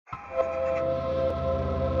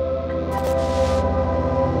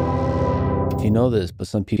if you know this, but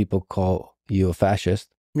some people call you a fascist.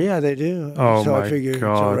 Yeah, they do. Oh so my I figure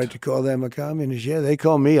God. it's all right to call them a communist. Yeah, they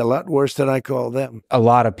call me a lot worse than I call them. A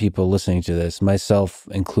lot of people listening to this, myself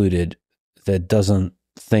included, that doesn't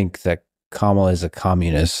think that Kamala is a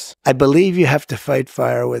communist. I believe you have to fight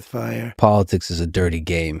fire with fire. Politics is a dirty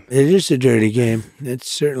game. It is a dirty game. It's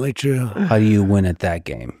certainly true. How do you win at that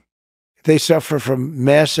game? They suffer from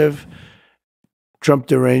massive Trump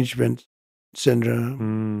derangement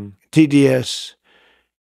syndrome, TDS.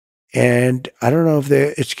 And I don't know if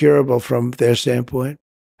it's curable from their standpoint.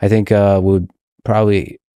 I think we'd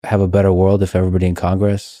probably have a better world if everybody in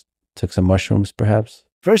Congress took some mushrooms, perhaps.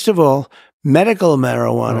 First of all, medical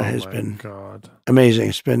marijuana has been amazing.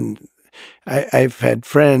 It's been, I've had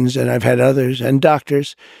friends and I've had others and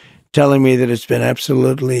doctors telling me that it's been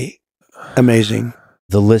absolutely amazing.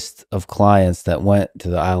 The list of clients that went to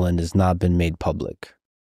the island has not been made public.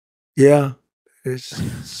 Yeah,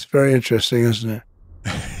 it's very interesting, isn't it?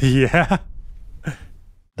 Yeah.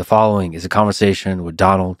 The following is a conversation with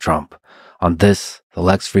Donald Trump on this, the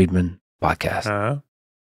Lex Friedman podcast.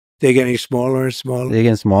 They're getting smaller and smaller. They're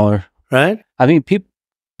getting smaller. Right? I mean,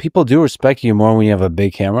 people do respect you more when you have a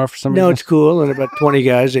big camera for some reason. No, it's cool. And about 20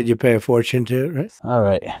 guys that you pay a fortune to, right? All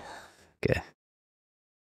right. Okay.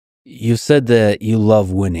 You said that you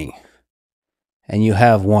love winning. And you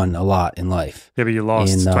have won a lot in life. Yeah, but you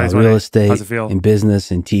lost in 2020. real estate, How's it feel? in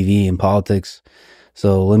business, in TV, in politics.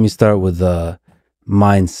 So let me start with a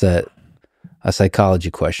mindset, a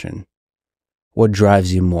psychology question. What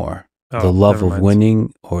drives you more? The love of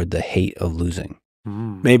winning or the hate of losing?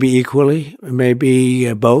 Maybe equally,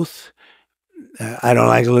 maybe both. I don't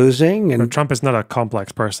like losing. And Trump is not a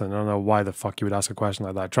complex person. I don't know why the fuck you would ask a question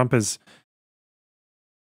like that. Trump is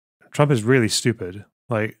really stupid.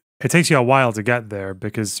 Like, it takes you a while to get there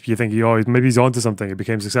because you think maybe he's onto something. He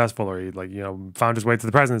became successful, or he found his way to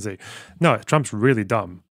the presidency. No, Trump's really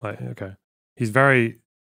dumb. Like, okay, he's very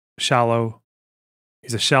shallow.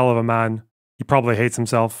 He's a shell of a man. He probably hates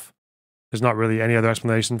himself. There's not really any other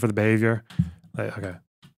explanation for the behavior. Like, okay,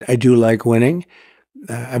 I do like winning.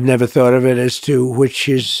 I've never thought of it as to which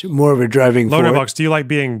is more of a driving force. LonerBox, do you like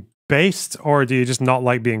being based or do you just not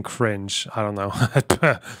like being cringe? I don't know.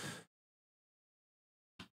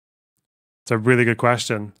 It's a really good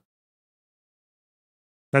question.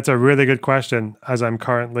 That's a really good question, as I'm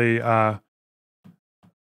currently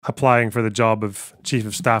applying for the job of Chief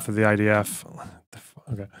of Staff of the IDF.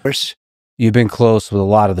 Okay. You've been close with a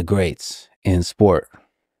lot of the greats in sport.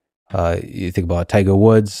 You think about Tiger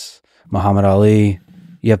Woods, Muhammad Ali.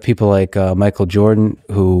 You have people like Michael Jordan,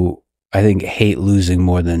 who I think hate losing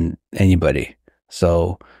more than anybody.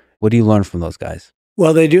 So what do you learn from those guys?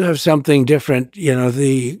 Well, they do have something different. You know,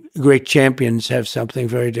 the great champions have something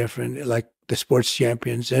very different, like the sports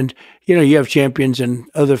champions. And, you have champions in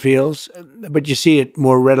other fields, but you see it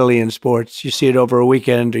more readily in sports. You see it over a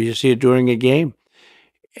weekend or you see it during a game.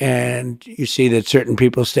 And you see that certain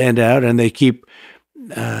people stand out and they keep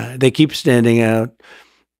standing out.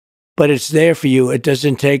 But it's there for you. It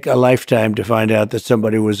doesn't take a lifetime to find out that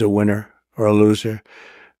somebody was a winner or a loser.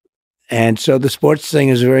 And so the sports thing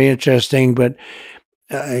is very interesting, but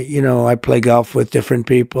I play golf with different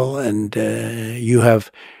people, and there's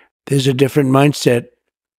a different mindset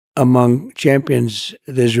among champions.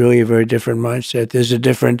 There's really a very different mindset. There's a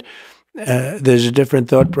different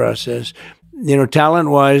thought process.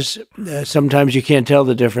 Talent-wise, sometimes you can't tell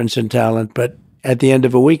the difference in talent, but at the end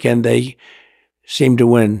of a weekend, they seem to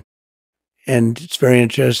win, and it's very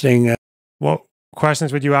interesting. What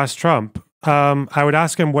questions would you ask Trump? I would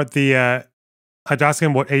ask him what I'd ask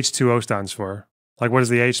him what H2O stands for. Like, what does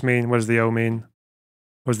the H mean? What does the O mean?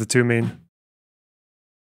 What does the 2 mean?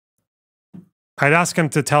 I'd ask him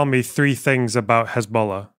to tell me 3 things about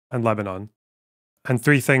Hezbollah and Lebanon, and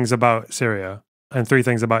 3 things about Syria, and 3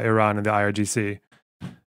 things about Iran and the IRGC.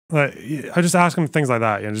 Like, I just ask him things like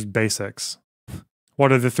that, just basics.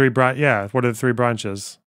 What are the 3 what are the 3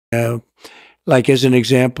 branches? Like, as an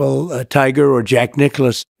example, Tiger or Jack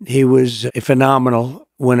Nicklaus, he was a phenomenal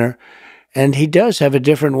winner. And he does have a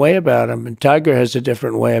different way about him. And Tiger has a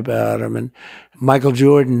different way about him. And Michael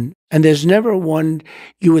Jordan. And there's never one,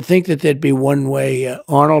 you would think that there'd be one way.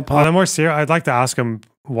 Arnold Palmer. On a more serious, I'd like to ask him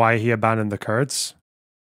why he abandoned the Kurds.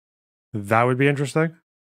 That would be interesting.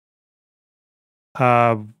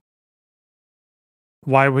 Why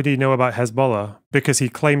would he know about Hezbollah? Because he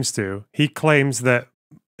claims to. He claims that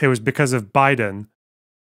it was because of Biden,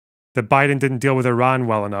 that Biden didn't deal with Iran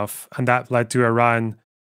well enough. And that led to Iran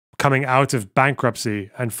coming out of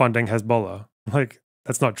bankruptcy and funding Hezbollah. Like,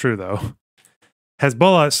 that's not true, though.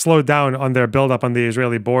 Hezbollah slowed down on their buildup on the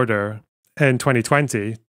Israeli border in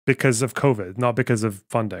 2020 because of COVID, not because of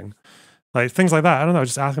funding. Like things like that. I don't know.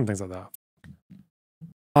 Just ask him things like that.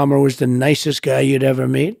 Obama was the nicest guy you'd ever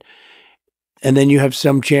meet. And then you have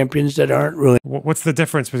some champions that aren't really What's the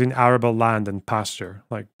difference between arable land and pasture?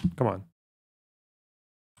 Like, come on.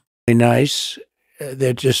 nice.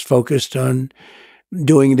 They're just focused on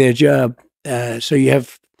doing their job. So you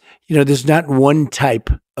have, there's not one type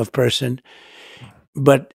of person.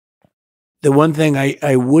 But the one thing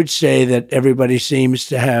I would say that everybody seems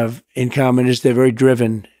to have in common is they're very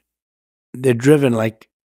driven. They're driven like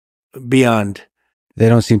beyond. They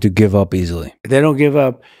don't seem to give up easily. They don't give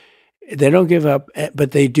up. They don't give up,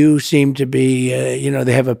 but they do seem to be,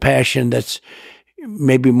 they have a passion that's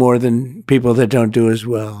maybe more than people that don't do as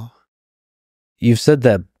well. You've said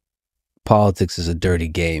that politics is a dirty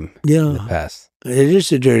game in the past. It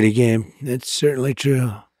is a dirty game. It's certainly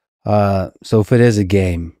true. So if it is a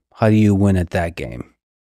game, how do you win at that game?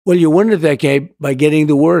 Well, you win at that game by getting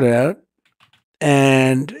the word out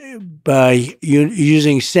and by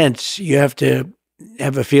using sense. You have to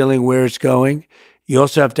have a feeling where it's going. You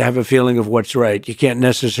also have to have a feeling of what's right. You can't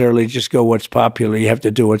necessarily just go what's popular. You have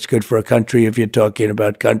to do what's good for a country if you're talking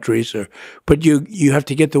about countries. But you have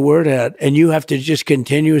to get the word out, and you have to just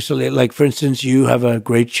continuously, like, for instance, you have a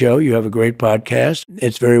great show. You have a great podcast.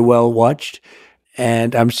 It's very well watched.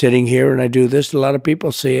 And I'm sitting here and I do this. A lot of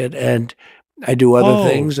people see it. And I do other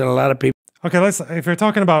things, and a lot of people. Okay, if you're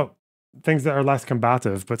talking about things that are less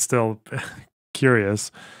combative, but still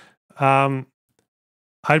curious, I'd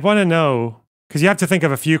want to know, because you have to think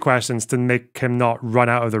of a few questions to make him not run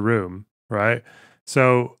out of the room, right?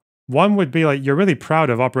 So one would be like, you're really proud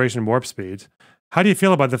of Operation Warp Speed. How do you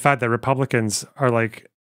feel about the fact that Republicans are like,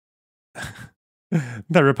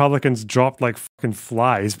 that Republicans dropped like fucking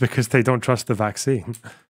flies because they don't trust the vaccine?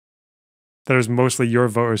 There's mostly your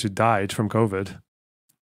voters who died from COVID.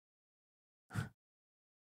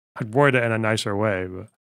 I'd word it in a nicer way, but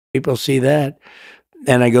people see that.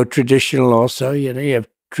 And I go traditional also. You have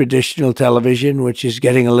traditional television, which is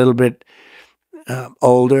getting a little bit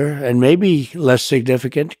older and maybe less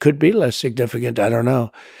significant. Could be less significant. I don't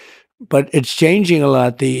know, but it's changing a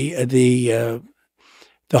lot. The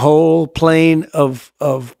whole plane of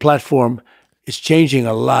platform is changing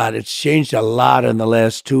a lot. It's changed a lot in the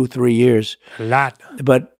last 2-3 years. a lot.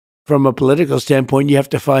 But from a political standpoint, you have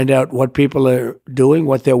to find out what people are doing,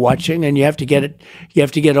 what they're watching, and you have to get it. You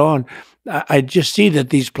have to get on. I just see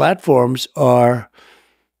that these platforms are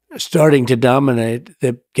starting to dominate.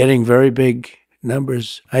 They're getting very big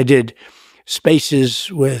numbers. I did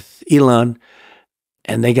Spaces with Elon,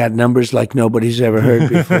 and they got numbers like nobody's ever heard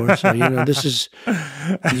before. So, this is,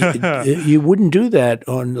 you wouldn't do that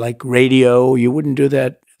on like radio. You wouldn't do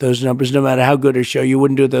those numbers, no matter how good a show. You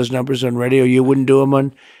wouldn't do those numbers on radio. You wouldn't do them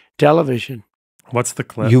on television. What's the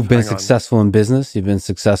clip? You've been successful in business. You've been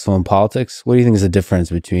successful in politics. What do you think is the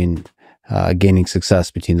difference between gaining success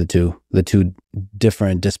between the two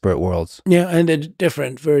different, disparate worlds? Yeah, and they're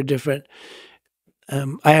different, very different.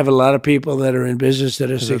 I have a lot of people that are in business that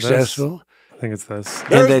are successful. I think it's this.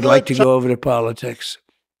 And they'd like to go over to politics.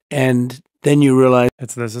 And then you realize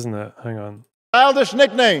It's this, isn't it? Hang on. Childish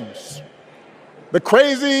nicknames, the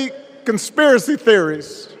crazy conspiracy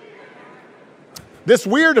theories, this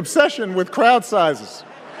weird obsession with crowd sizes.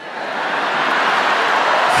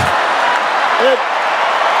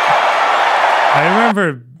 I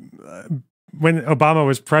remember when Obama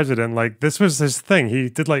was president, like this was his thing. He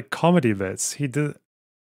did like comedy bits. He would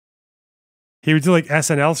do like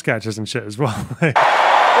SNL sketches and shit as well. It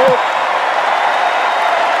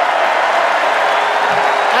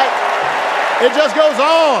just goes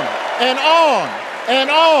on and on and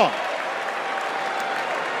on.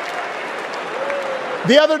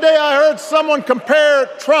 The other day I heard someone compare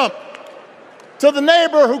Trump to the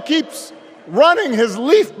neighbor who keeps running his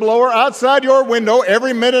leaf blower outside your window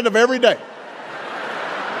every minute of every day.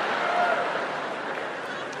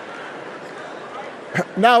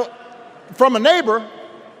 Now, from a neighbor,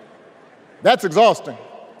 that's exhausting.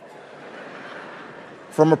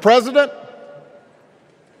 From a president,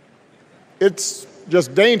 it's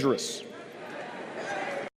just dangerous.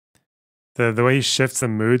 The way he shifts the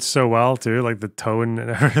mood so well too, like the tone and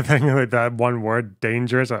everything, like that one word,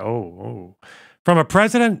 dangerous. Like, oh. From a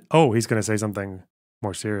president, he's gonna say something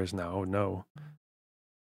more serious now. Oh no.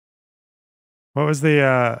 What was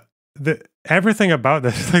the everything about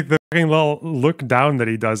this? Like the fucking little look down that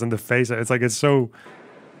he does on the face. It's like it's so.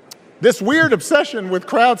 This weird obsession with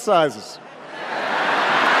crowd sizes.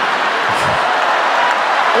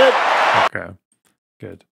 Okay,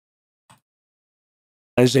 good.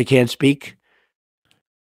 as they can't speak,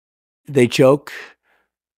 they choke.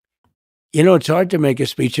 It's hard to make a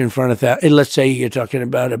speech in front of that. Let's say you're talking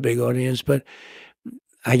about a big audience, but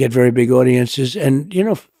I get very big audiences. And, you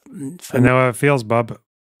know, I know how it feels, bub.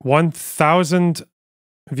 1,000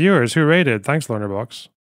 viewers. Who rated? Thanks, LonerBox.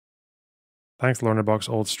 Thanks, LonerBox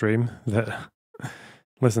old stream.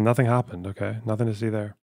 Listen, nothing happened, okay? Nothing to see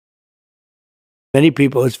there. Many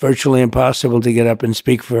people, it's virtually impossible to get up and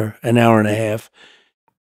speak for an hour and a half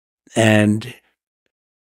and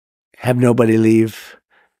have nobody leave.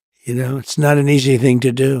 You know, it's not an easy thing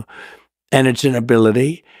to do. And it's an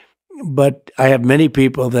ability. But I have many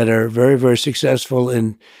people that are very, very successful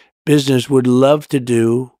in business, would love to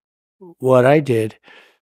do what I did.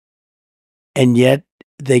 And yet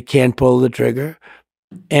they can't pull the trigger.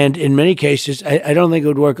 And in many cases, I don't think it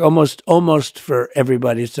would work. Almost for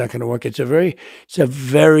everybody, it's not going to work. It's a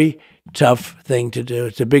very tough thing to do.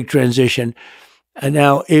 It's a big transition. And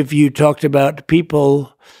now, if you talked about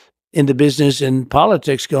people in the business and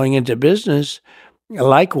politics going into business,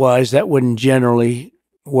 likewise, that wouldn't generally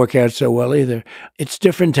work out so well either. It's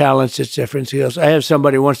different talents. It's different skills. I have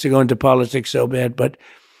somebody who wants to go into politics so bad, but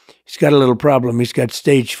he's got a little problem. He's got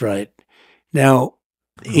stage fright. Now,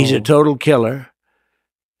 he's a total killer.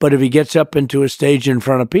 But if he gets up into a stage in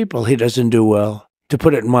front of people, he doesn't do well. To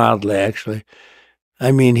put it mildly, actually.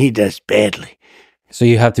 I mean, he does badly. So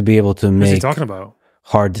you have to be able to What's he make talking about?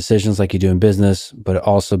 hard decisions like you do in business, but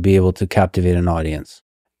also be able to captivate an audience.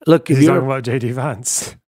 Look, if He's you're talking about J.D.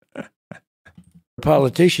 Vance. a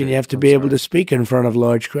politician, you have to be able to speak in front of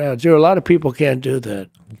large crowds. There are a lot of people who can't do that.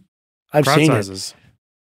 I've Crowd seen sizes.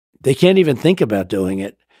 it. They can't even think about doing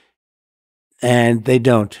it. And they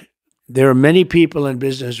don't. There are many people in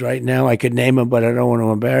business right now, I could name them, but I don't want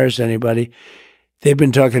to embarrass anybody. They've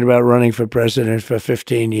been talking about running for president for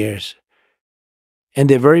 15 years. And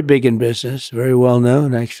they're very big in business, very well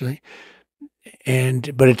known, actually.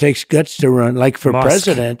 But it takes guts to run. Like for Musk.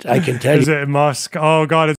 president, I can tell Is it Musk? Oh,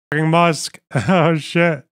 God, it's fucking Musk. Oh,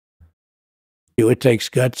 shit. you, it takes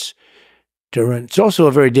guts to run. It's also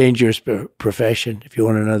a very dangerous profession, if you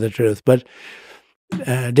want to know the truth, but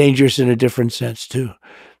dangerous in a different sense, too.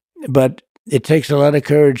 But it takes a lot of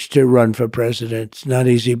courage to run for president. It's not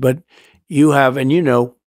easy, but you have, and you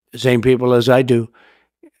know, the same people as I do,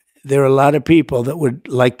 there are a lot of people that would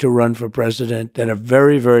like to run for president that are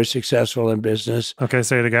very, very successful in business. Okay,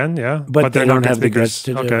 say it again, yeah. But they they're don't not have the speakers. guts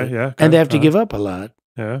to do Okay, it. yeah. Okay. And they have to give up a lot.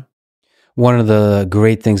 Yeah. One of the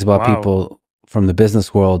great things about Wow. people from the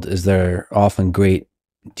business world is they're often great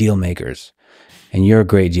deal makers. And you're a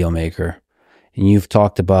great deal maker. And you've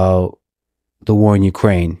talked about the war in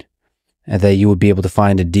Ukraine and that you would be able to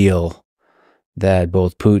find a deal that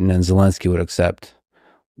both Putin and Zelensky would accept.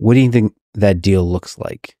 What do you think that deal looks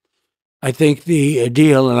like? I think the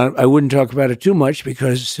deal, and I wouldn't talk about it too much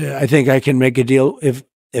because I think I can make a deal. If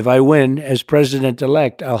I win as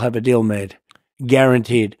president-elect, I'll have a deal made,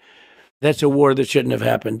 guaranteed. That's a war that shouldn't have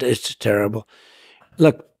happened. It's terrible.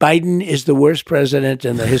 Look, Biden is the worst president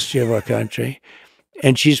in the history of our country,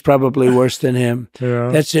 and she's probably worse than him. Yeah.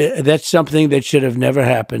 That's something that should have never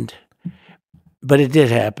happened, but it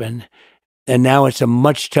did happen, and now it's a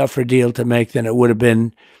much tougher deal to make than it would have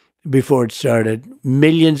been before it started.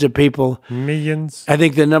 Millions of people. Millions. I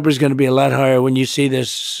think the number is going to be a lot higher when you see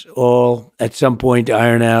this all at some point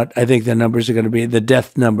iron out. I think the numbers are going to be, the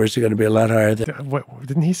death numbers are going to be a lot higher.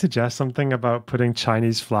 Didn't he suggest something about putting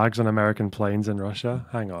Chinese flags on American planes in Russia?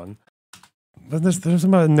 Hang on. There's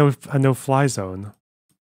about a no-fly zone.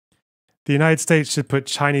 The United States should put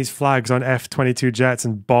Chinese flags on F-22 jets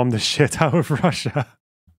and bomb the shit out of Russia.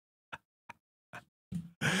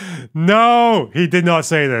 No, he did not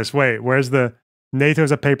say this. Wait, where's the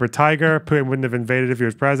NATO's a paper tiger? Putin wouldn't have invaded if he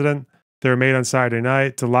was president. They were made on Saturday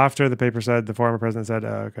night. To laughter, the paper said, the former president said,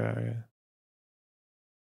 oh, okay.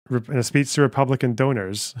 In a speech to Republican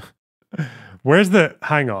donors. Where's the,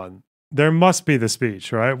 hang on. There must be the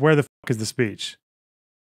speech, right? Where the fuck is the speech?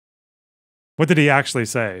 What did he actually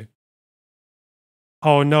say?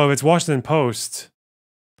 Oh no, it's Washington Post.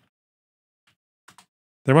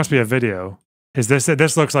 There must be a video. Is this it?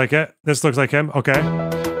 This looks like it. This looks like him. Okay.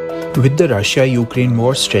 With the Russia-Ukraine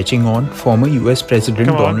war stretching on, former US President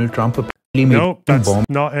Donald Trump apparently made nope, that's bomb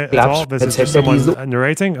not it at all. This is just someone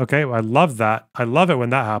narrating. Okay, I love that. I love it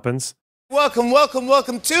when that happens. Welcome, welcome,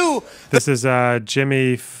 welcome to... This is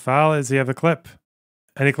Jimmy Fallon. Does he have a clip?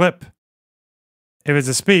 Any clip? If it's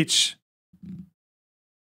a speech,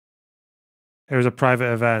 it was a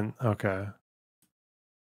private event. Okay.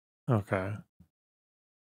 Okay.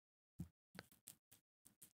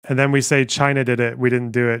 And then we say China did it, we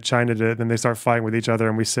didn't do it, China did it, then they start fighting with each other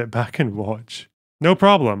and we sit back and watch. No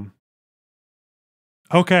problem.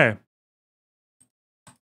 Okay.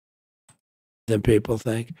 Than people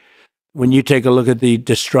think. When you take a look at the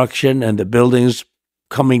destruction and the buildings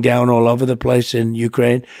coming down all over the place in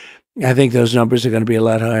Ukraine. I think those numbers are going to be a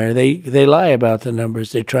lot higher. They lie about the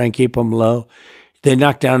numbers. They try and keep them low. They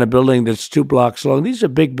knock down a building that's 2 blocks long. These are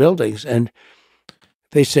big buildings, and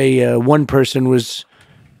they say one person was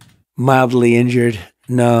mildly injured.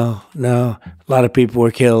 No. A lot of people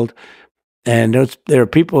were killed. And there are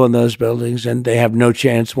people in those buildings, and they have no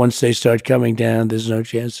chance. Once they start coming down, there's no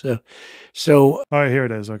chance. So all right, here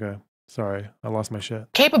it is. Okay. Sorry, I lost my shit.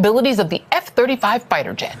 Capabilities of the F-35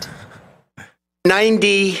 fighter jet.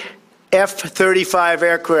 90 F-35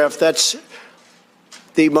 aircraft. That's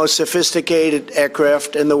the most sophisticated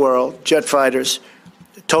aircraft in the world, jet fighters.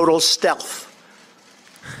 Total stealth.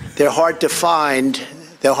 They're hard to find.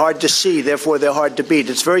 They're hard to see. Therefore, they're hard to beat.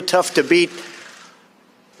 It's very tough to beat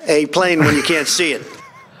a plane when you can't see it.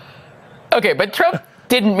 Okay, but Trump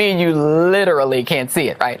didn't mean you literally can't see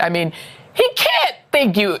it, right? I mean, he can't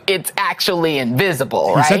think it's actually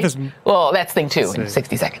invisible, right? He said this, well, that's thing 2 in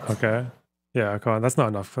 60 seconds. Okay. Yeah, come on. That's not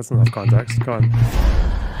enough. That's not enough context. Go on.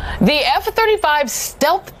 The F-35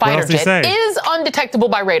 stealth fighter jet is undetectable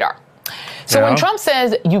by radar. So when Trump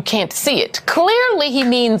says you can't see it, clearly he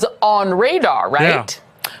means on radar, right? Yeah.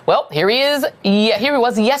 Well, here he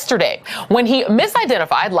was yesterday when he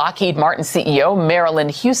misidentified Lockheed Martin CEO Marilyn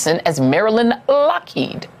Houston as Marilyn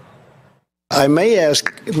Lockheed. I may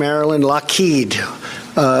ask Marilyn Lockheed,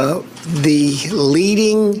 the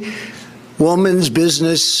leading woman's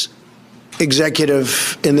business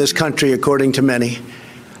executive in this country, according to many.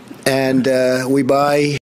 And we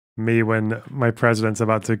buy... Me when my president's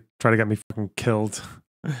about to try to get me fucking killed.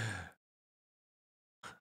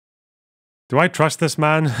 Do I trust this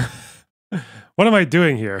man? What am I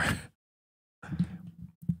doing here?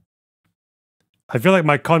 I feel like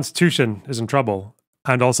my constitution is in trouble,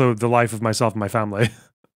 and also the life of myself and my family.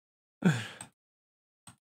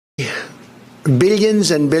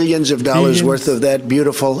 Billions and billions of dollars worth of that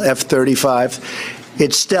beautiful F-35.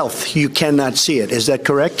 It's stealth. You cannot see it. Is that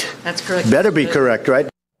correct? That's correct. Better be correct, right?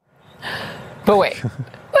 But wait.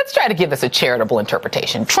 Let's try to give this a charitable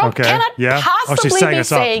interpretation. Trump cannot possibly be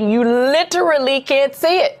saying you literally can't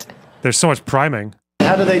see it. There's so much priming.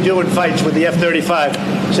 How do they do in fights with the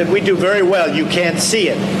F-35? Said, we do very well. You can't see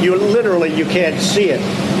it. You can't see it.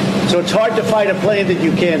 So it's hard to fight a plane that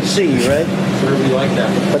you can't see, right? Sure, we like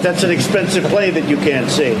that. But that's an expensive plane that you can't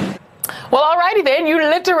see. Well, alrighty then. You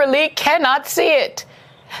literally cannot see it.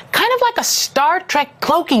 Kind of like a Star Trek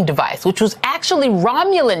cloaking device, which was actually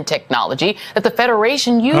Romulan technology that the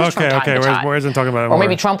Federation used from time to time. Where isn't talking about it or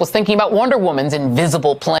maybe Trump was thinking about Wonder Woman's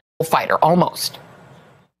invisible plane fighter, almost.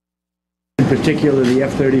 In particular, the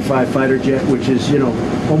F-35 fighter jet, which is,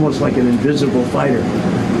 almost like an invisible fighter.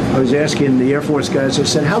 I was asking the Air Force guys, I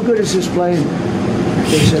said, how good is this plane?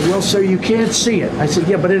 They said, well, sir, you can't see it. I said,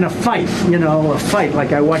 yeah, but in a fight, a fight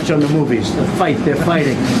like I watch on the movies, the fight, they're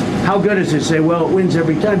fighting. How good is it? They say, well, it wins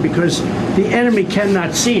every time because the enemy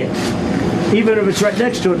cannot see it. Even if it's right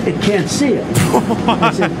next to it, it can't see it.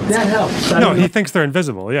 I said, that helps. No, he thinks they're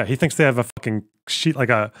invisible. Yeah, he thinks they have a fucking sheet, like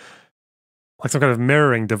some kind of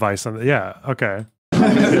mirroring device. Yeah, okay.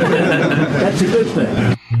 That's a good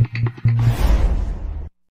thing.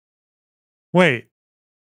 Wait,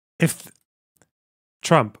 if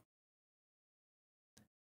Trump,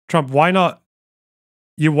 why not?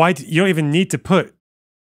 You don't even need to put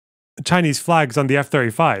Chinese flags on the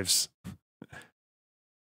F-35s.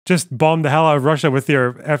 Just bomb the hell out of Russia with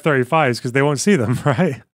your F-35s because they won't see them,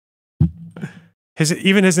 right?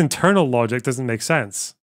 Even his internal logic doesn't make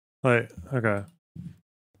sense. Like, okay.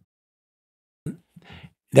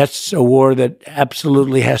 That's a war that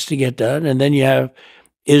absolutely has to get done. And then you have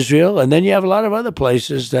Israel, and then you have a lot of other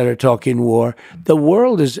places that are talking war. The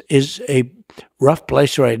world is a rough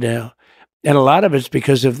place right now. And a lot of it's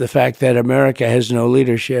because of the fact that America has no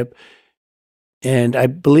leadership. And I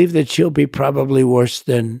believe that she'll be probably worse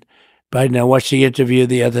than Biden. I watched the interview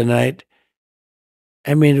the other night.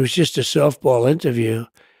 I mean, it was just a softball interview.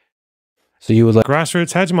 So you would like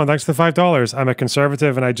Grassroots Hegemon, thanks for the $5. I'm a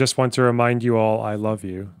conservative and I just want to remind you all I love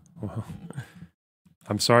you. Well,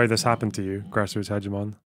 I'm sorry this happened to you, Grassroots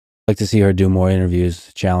Hegemon. like to see her do more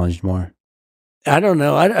interviews, challenged more. I don't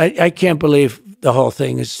know. I can't believe the whole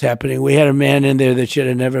thing is happening. We had a man in there that should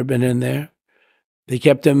have never been in there. They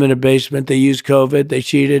kept him in a basement. They used COVID. They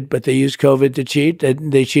cheated, but they used COVID to cheat.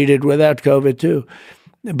 And they cheated without COVID too.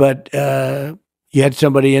 But you had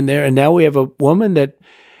somebody in there, and now we have a woman that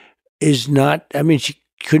is not, I mean, she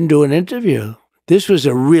couldn't do an interview. This was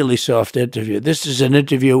a really soft interview. This is an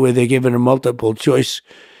interview where they're giving her multiple choice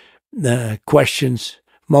questions,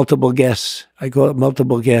 multiple guesses. I call it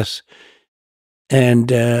multiple guess.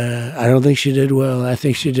 And I don't think she did well. I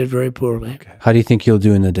think she did very poorly. Okay. How do you think you'll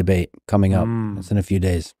do in the debate coming up? It's in a few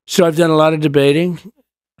days. So I've done a lot of debating,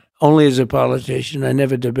 only as a politician. I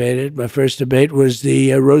never debated. My first debate was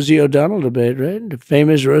the Rosie O'Donnell debate, right? The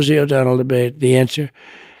famous Rosie O'Donnell debate, the answer.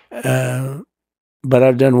 But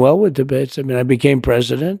I've done well with debates. I mean, I became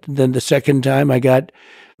president. And then the second time, I got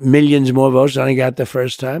millions more votes than I got the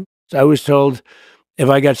first time. So I was told if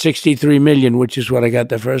I got 63 million, which is what I got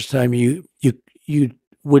the first time, you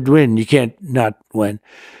would win. You can't not win.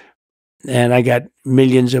 And I got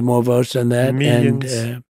millions of more votes than that. Millions.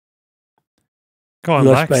 And Go on,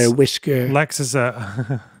 lost Lex. by a whisker. Lex is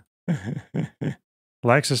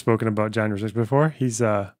Lex has spoken about January 6th before. He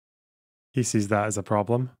sees that as a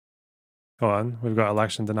problem. Go on. We've got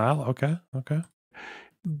election denial. Okay.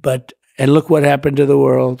 And look what happened to the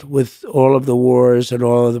world with all of the wars and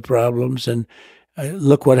all of the problems. And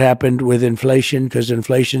look what happened with inflation, because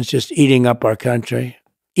inflation's just eating up our country,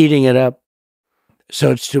 eating it up.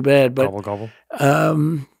 So it's too bad. But Gobble.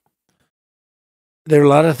 there are a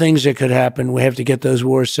lot of things that could happen. We have to get those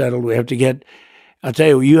wars settled. We have to get, I'll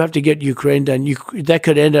tell you have to get Ukraine done. That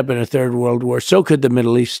could end up in a third world war. So could the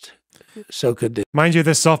Middle East. So could the... Mind you,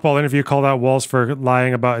 this softball interview called out Walls for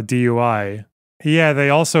lying about a DUI. Yeah, they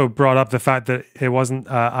also brought up the fact that it wasn't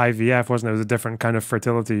IVF, wasn't it? It was a different kind of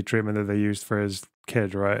fertility treatment that they used for his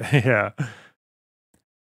kid, right? Yeah.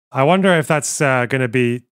 I wonder if that's going to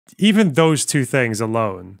be, even those two things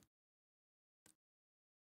alone.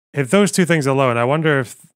 If those two things alone, I wonder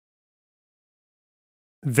if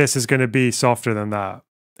this is going to be softer than that.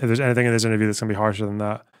 If there's anything in this interview that's going to be harsher than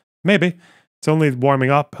that. Maybe. It's only warming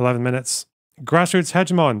up, 11 minutes. Grassroots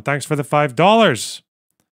Hegemon, thanks for the $5.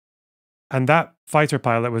 And that fighter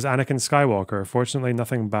pilot was Anakin Skywalker. Fortunately,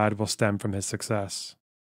 nothing bad will stem from his success.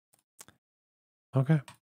 Okay.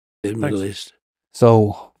 The Middle East.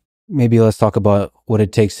 So maybe let's talk about what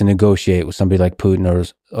it takes to negotiate with somebody like Putin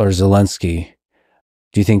or Zelensky.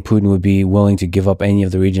 Do you think Putin would be willing to give up any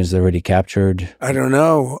of the regions they've already captured? I don't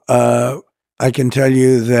know. I can tell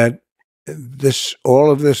you that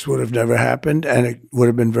all of this would have never happened, and it would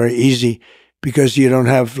have been very easy because you don't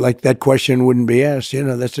have, like, that question wouldn't be asked. You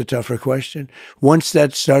know, that's a tougher question. Once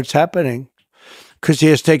that starts happening, because he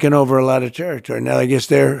has taken over a lot of territory. Now, I guess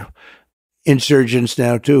they're insurgents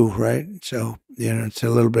now too, right? So, you know, it's a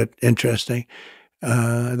little bit interesting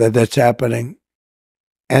that that's happening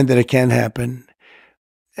and that it can happen.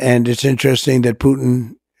 And it's interesting that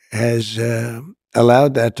Putin has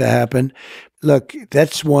allowed that to happen. Look,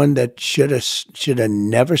 that's one that should have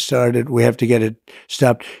never started. We have to get it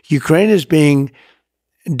stopped. Ukraine is being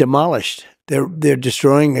demolished. They're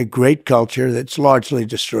destroying a great culture that's largely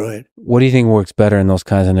destroyed. What do you think works better in those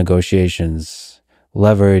kinds of negotiations?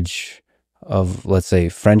 Leverage of, let's say,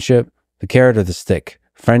 friendship, the carrot or the stick?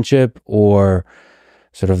 Friendship, or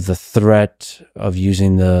sort of the threat of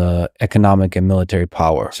using the economic and military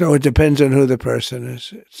power? So it depends on who the person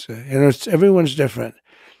is. It's everyone's different.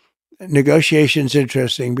 Negotiation's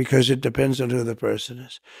interesting because it depends on who the person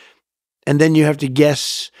is. And then you have to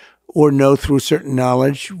guess or know through certain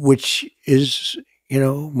knowledge which is,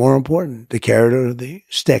 more important, the carrot or the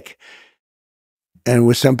stick. And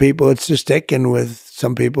with some people it's the stick, and with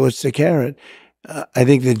some people it's the carrot. I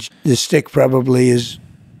think the stick probably is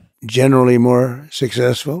generally more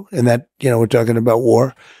successful in that, we're talking about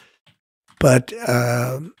war. But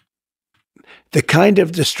the kind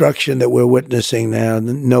of destruction that we're witnessing now,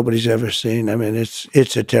 nobody's ever seen. I mean,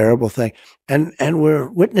 it's a terrible thing. And we're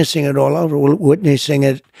witnessing it all over. We're witnessing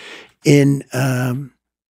it in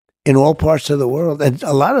all parts of the world. And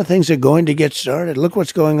a lot of things are going to get started. Look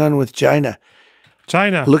what's going on with China.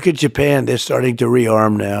 Look at Japan. They're starting to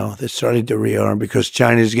rearm now. They're starting to rearm because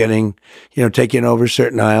China's getting, taking over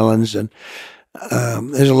certain islands. And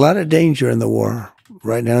there's a lot of danger in the war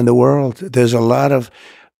right now in the world. There's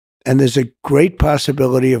a great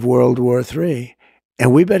possibility of World War III.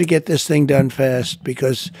 And we better get this thing done fast,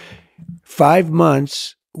 because 5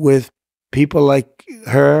 months with people like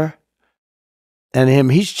her and him,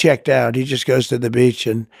 he's checked out. He just goes to the beach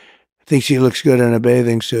and thinks he looks good in a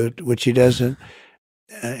bathing suit, which he doesn't.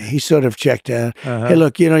 He's sort of checked out. Hey,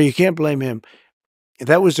 look, you can't blame him.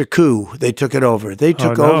 That was a coup. They took it over. They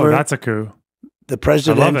took over. That's a coup. The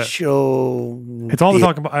presidential. It's all the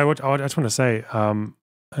talk about. I just want to say,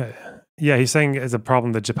 yeah, he's saying it's a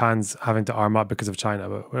problem that Japan's having to arm up because of China,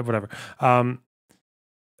 but whatever.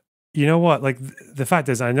 You know what? Like, the fact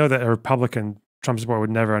is, I know that a Republican Trump supporter would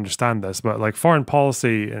never understand this, but like, foreign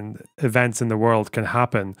policy and events in the world can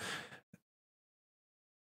happen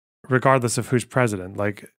regardless of who's president.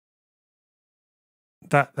 Like,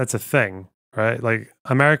 that's a thing, right? Like,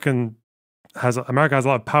 American America has a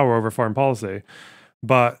lot of power over foreign policy,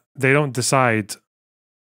 but they don't decide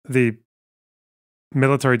the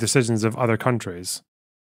military decisions of other countries.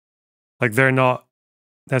 Like, they're not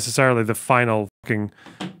necessarily the final fucking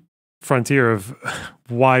frontier of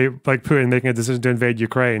why, like, Putin making a decision to invade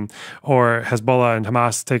Ukraine, or Hezbollah and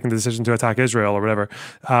Hamas taking the decision to attack Israel or whatever.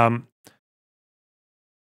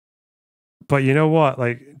 But you know what?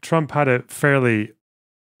 Like, Trump had it fairly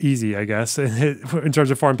easy, I guess, in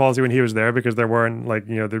terms of foreign policy when he was there, because there weren't, like,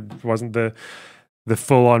 you know, there wasn't the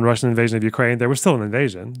full-on Russian invasion of Ukraine. There was still an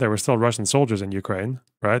invasion. There were still Russian soldiers in Ukraine,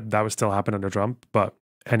 right? That would still happen under Trump. But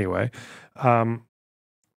anyway,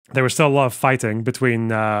 there was still a lot of fighting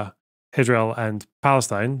between Israel and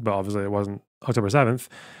Palestine, but obviously it wasn't October 7th.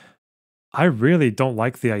 I really don't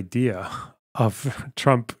like the idea of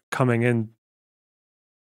Trump coming in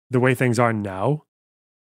the way things are now,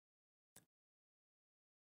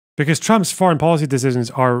 because Trump's foreign policy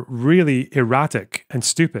decisions are really erratic and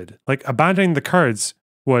stupid. Like, abandoning the Kurds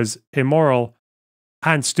was immoral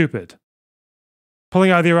and stupid.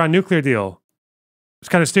 Pulling out of the Iran nuclear deal was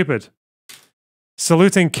kind of stupid.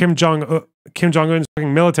 Saluting Kim Jong-un's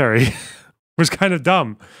fucking military was kind of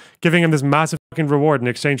dumb. Giving him this massive fucking reward in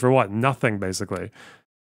exchange for what? Nothing, basically.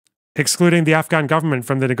 Excluding the Afghan government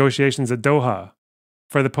from the negotiations at Doha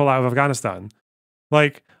for the pullout of Afghanistan.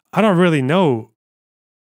 Like, I don't really know.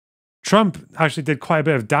 Trump actually did quite a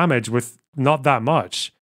bit of damage with not that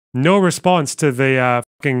much. No response to the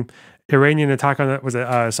fucking Iranian attack on, was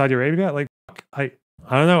it Saudi Arabia? Like, I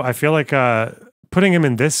don't know. I feel like putting him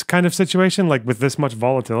in this kind of situation, like with this much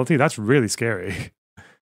volatility, that's really scary.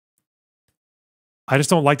 I just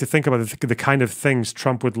don't like to think about the kind of things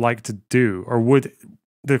Trump would like to do, or would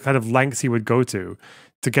the kind of lengths he would go to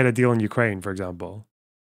get a deal in Ukraine, for example,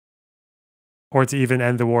 or to even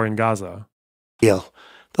end the war in Gaza. Deal.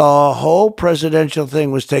 The whole presidential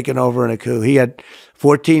thing was taken over in a coup. He had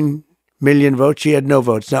 14 million votes. She had no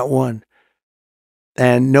votes, not one.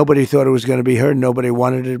 And nobody thought it was going to be her. Nobody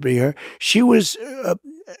wanted it to be her. She was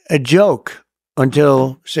a joke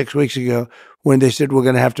until 6 weeks ago, when they said we're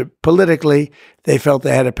going to have to, politically, they felt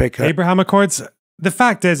they had to pick her. Abraham Accords. The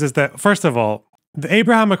fact is that, first of all, the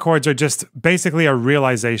Abraham Accords are just basically a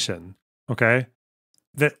realization, okay,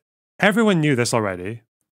 that everyone knew this already.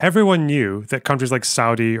 Everyone knew that countries like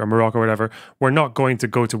Saudi or Morocco or whatever were not going to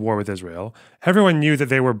go to war with Israel. Everyone knew that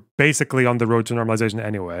they were basically on the road to normalization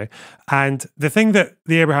anyway. And the thing that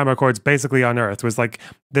the Abraham Accords basically unearthed was like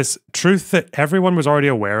this truth that everyone was already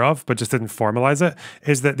aware of, but just didn't formalize it,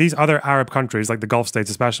 is that these other Arab countries, like the Gulf states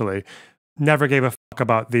especially, never gave a fuck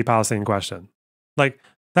about the Palestinian question. Like,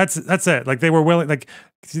 that's it. Like, they were willing, like,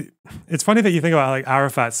 it's funny that you think about like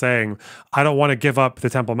Arafat saying, I don't want to give up the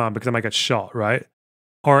Temple Mount because I might get shot, right?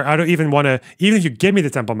 Or I don't even want to, even if you give me the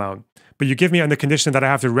Temple Mount, but you give me on the condition that I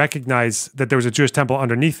have to recognize that there was a Jewish temple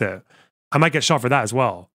underneath it, I might get shot for that as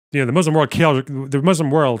well. You know, the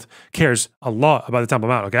Muslim world cares a lot about the Temple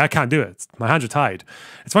Mount. Okay, I can't do it. My hands are tied.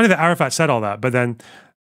 It's funny that Arafat said all that, but then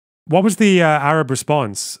what was the Arab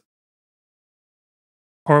response?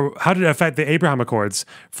 Or how did it affect the Abraham Accords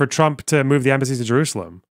for Trump to move the embassies to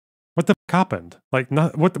Jerusalem? What the fuck happened? Like,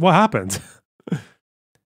 what happened?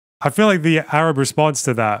 I feel like the Arab response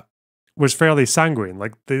to that was fairly sanguine.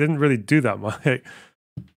 Like, they didn't really do that much.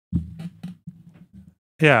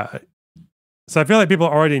 Yeah. So I feel like people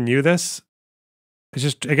already knew this. It's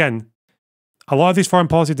just, again, a lot of these foreign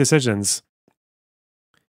policy decisions,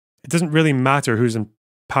 it doesn't really matter who's in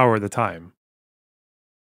power at the time.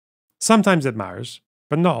 Sometimes it matters,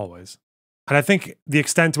 but not always. And I think the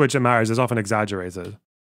extent to which it matters is often exaggerated.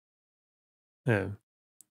 Yeah.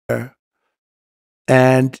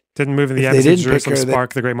 And didn't moving the embassy to Jerusalem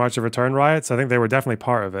spark the Great March of Return riots? I think they were definitely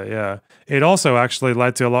part of it, yeah. It also actually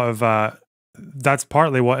led to a lot of, that's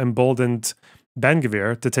partly what emboldened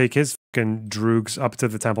Ben-Gvir to take his fucking droogs up to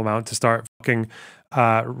the Temple Mount to start fucking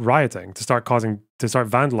rioting, to start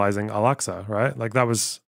vandalizing Al-Aqsa, right? Like, that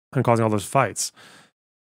was, and causing all those fights.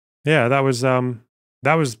 Yeah, that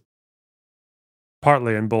was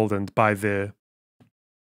partly emboldened by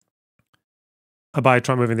by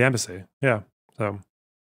Trump moving the embassy, yeah. So,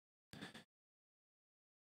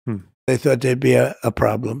 they thought there'd be a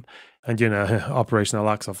problem. And, you know, Operation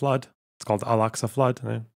Al-Aqsa Flood. It's called Al-Aqsa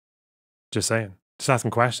Flood. Just saying. Just asking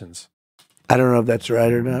questions. I don't know if that's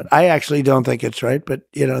right or not. I actually don't think it's right, but,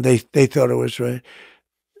 you know, they thought it was right.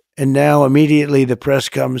 And now immediately the press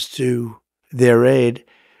comes to their aid.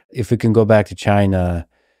 If we can go back to China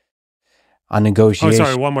on negotiations. Oh,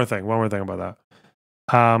 sorry. One more thing about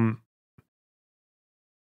that.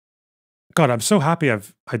 God, I'm so happy I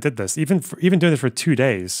did this. Even doing this for 2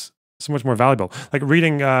 days, so much more valuable. Like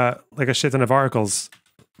reading like a shit ton of articles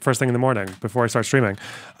first thing in the morning before I start streaming.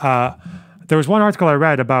 There was one article I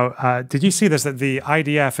read about, did you see this, that the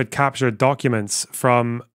IDF had captured documents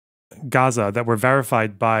from Gaza that were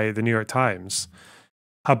verified by the New York Times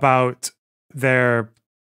about their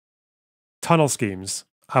tunnel schemes,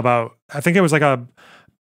 about, I think it was like a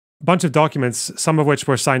bunch of documents, some of which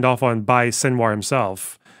were signed off on by Sinwar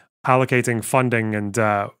himself, allocating funding and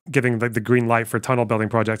giving the green light for tunnel building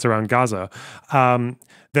projects around Gaza. That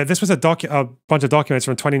this was a bunch of documents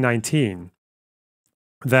from 2019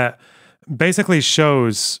 that basically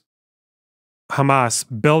shows Hamas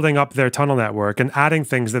building up their tunnel network and adding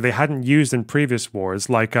things that they hadn't used in previous wars,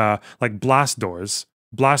 like blast doors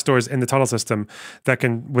in the tunnel system that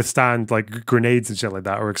can withstand like grenades and shit like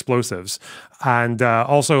that, or explosives, and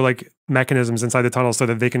also like mechanisms inside the tunnel so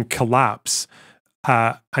that they can collapse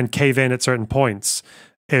and cave in at certain points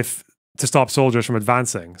to stop soldiers from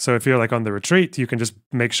advancing. So if you're like on the retreat, you can just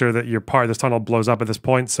make sure that your part of this tunnel blows up at this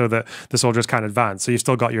point so that the soldiers can't advance. So you've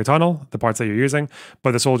still got your tunnel, the parts that you're using,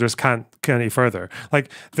 but the soldiers can't any further.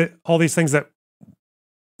 Like all these things that,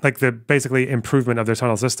 like the basically improvement of their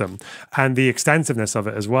tunnel system and the extensiveness of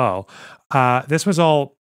it as well. This was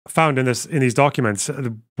all found in these documents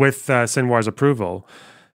with Sinwar's approval.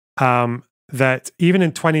 That even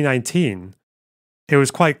in 2019, it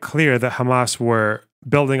was quite clear that Hamas were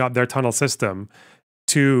building up their tunnel system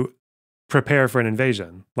to prepare for an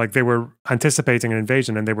invasion. Like they were anticipating an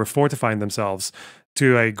invasion and they were fortifying themselves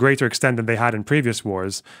to a greater extent than they had in previous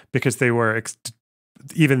wars, because they were,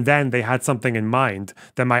 even then, they had something in mind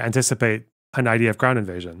that might anticipate an IDF ground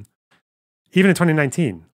invasion. Even in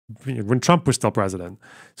 2019, when Trump was still president.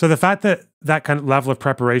 So the fact that that kind of level of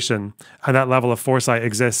preparation and that level of foresight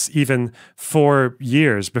exists even 4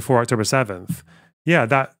 years before October 7th, yeah,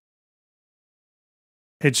 that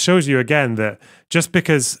it shows you again that just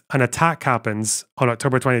because an attack happens on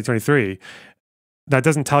October 2023, that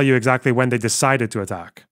doesn't tell you exactly when they decided to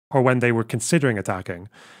attack or when they were considering attacking.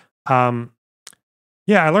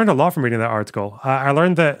 Yeah, I learned a lot from reading that article. I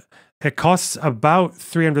learned that it costs about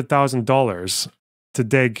 $300,000 to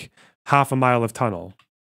dig half a mile of tunnel.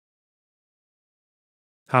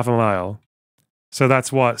 Half a mile. So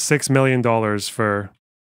that's what, $6 million for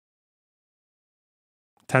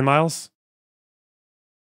 10 miles?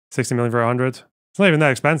 60 million for 100. It's not even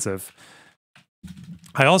that expensive.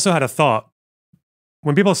 I also had a thought.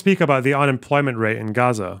 When people speak about the unemployment rate in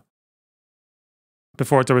Gaza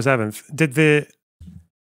before October 7th, did the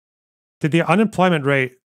unemployment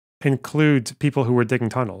rate include people who were digging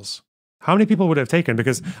tunnels? How many people would it have taken?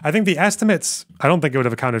 Because I think the estimates, I don't think it would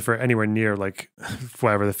have accounted for anywhere near like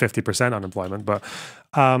whatever the 50% unemployment, but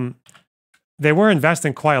they were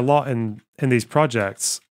investing quite a lot in these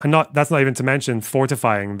projects. And that's not even to mention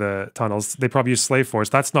fortifying the tunnels. They probably use slave force.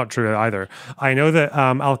 That's not true either. I know that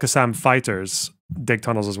Al-Qassam fighters dig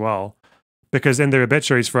tunnels as well, because in their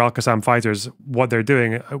obituaries for Al-Qassam fighters, what they're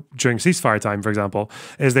doing during ceasefire time, for example,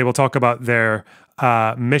 is they will talk about their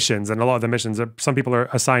missions. And a lot of the missions, some people are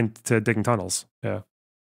assigned to digging tunnels. Yeah.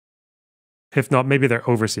 If not, maybe they're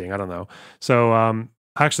overseeing. I don't know. So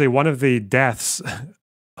actually, one of the deaths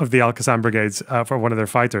of the Al-Qassam brigades for one of their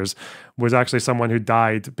fighters was actually someone who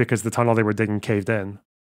died because the tunnel they were digging caved in.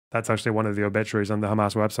 That's actually one of the obituaries on the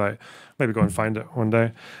Hamas website. Maybe go and find it one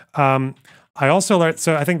day. I also learned,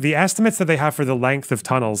 so I think the estimates that they have for the length of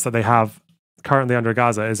tunnels that they have currently under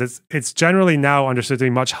Gaza is it's generally now understood to be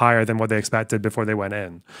much higher than what they expected before they went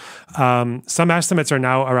in. Some estimates are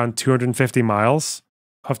now around 250 miles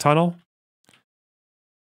of tunnel.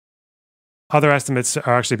 Other estimates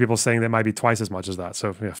are actually people saying that it might be twice as much as that.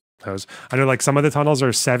 So yeah, I know like some of the tunnels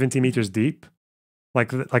are 70 meters deep,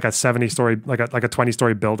 like a 70-story, like a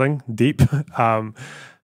 20-story building deep.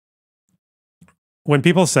 When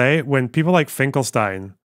people like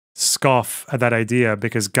Finkelstein scoff at that idea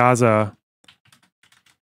because Gaza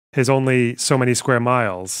is only so many square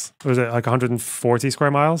miles, was it like 140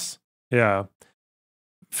 square miles? Yeah.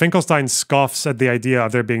 Finkelstein scoffs at the idea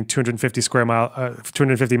of there being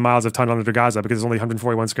 250 miles of tunnel under Gaza because it's only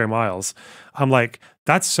 141 square miles. I'm like,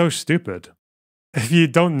 that's so stupid. If you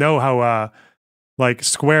don't know how like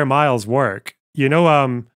square miles work, you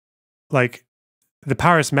know, like the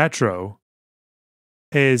Paris Metro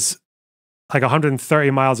is like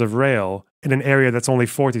 130 miles of rail in an area that's only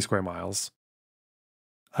 40 square miles.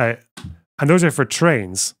 And those are for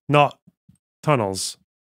trains, not tunnels,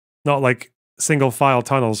 not like single file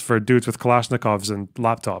tunnels for dudes with Kalashnikovs and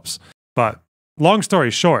laptops. But long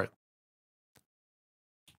story short,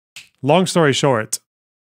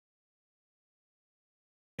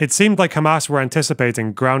 it seemed like Hamas were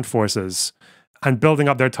anticipating ground forces and building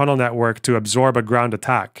up their tunnel network to absorb a ground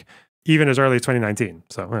attack, even as early as 2019.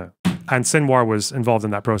 So, And Sinwar was involved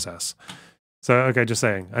in that process. So, okay, just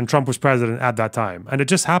saying. And Trump was president at that time. And it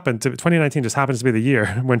just happened to, 2019 just happens to be the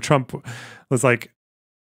year when Trump was like,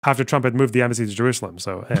 after Trump had moved the embassy to Jerusalem.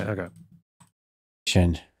 So, okay.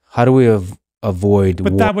 How do we avoid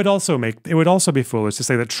But that would also it would also be foolish to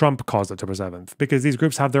say that Trump caused October 7th, because these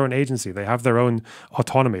groups have their own agency. They have their own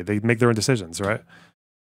autonomy. They make their own decisions, right?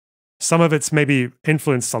 Some of it's maybe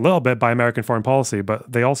influenced a little bit by American foreign policy,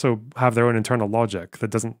 but they also have their own internal logic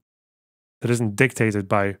that isn't dictated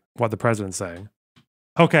by what the president's saying.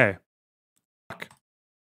 Okay.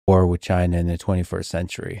 war with China in the 21st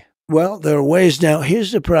century? Well, there are ways now.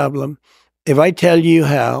 Here's the problem. If I tell you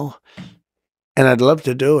how, and I'd love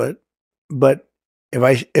to do it, but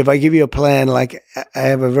if I give you a plan, like I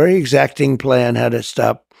have a very exacting plan how to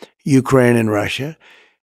stop Ukraine and Russia.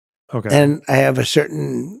 Okay. And I have a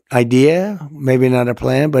certain idea, maybe not a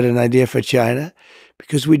plan, but an idea for China,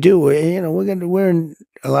 because we're in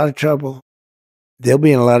a lot of trouble. They'll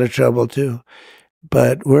be in a lot of trouble too,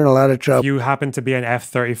 but we're in a lot of trouble. If you happen to be an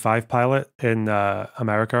F-35 pilot in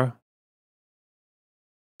America,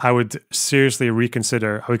 I would seriously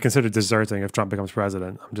reconsider. I would consider deserting if Trump becomes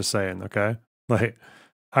president. I'm just saying, okay? Like,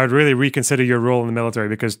 I would really reconsider your role in the military,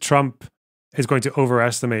 because Trump is going to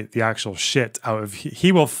overestimate the actual shit out of.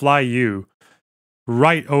 He will fly you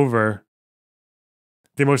right over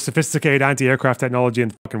the most sophisticated anti-aircraft technology in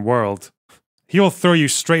the fucking world. He will throw you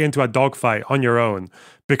straight into a dogfight on your own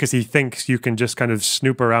because he thinks you can just kind of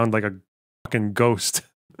snoop around like a fucking ghost,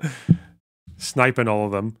 sniping all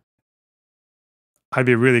of them. I'd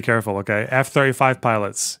be really careful, okay? F-35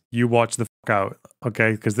 pilots, you watch the fuck out,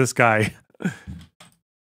 okay? Because this guy...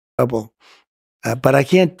 Trouble. But I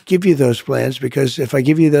can't give you those plans, because if I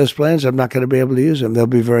give you those plans, I'm not going to be able to use them. They'll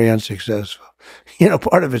be very unsuccessful.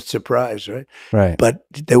 Part of it's surprise, right? Right. But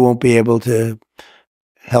they won't be able to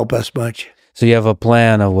help us much. So you have a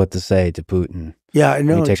plan of what to say to Putin. Yeah, I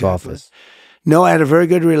know. When you take exactly. office. No, I had a very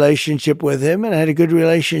good relationship with him, and I had a good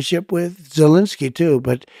relationship with Zelensky too,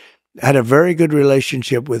 but I had a very good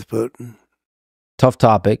relationship with Putin. Tough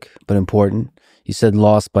topic, but important. You said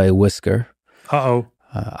lost by a whisker. Uh-oh.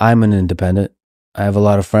 I'm an independent. I have a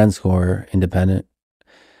lot of friends who are independent,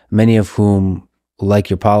 many of whom like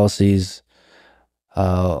your policies,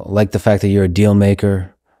 like the fact that you're a deal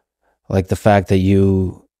maker, like the fact that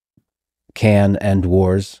you can end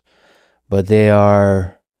wars, but they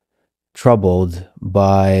are troubled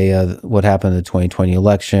by what happened in the 2020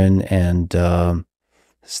 election and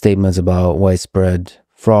statements about widespread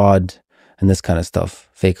fraud and this kind of stuff,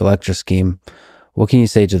 fake electoral scheme. What can you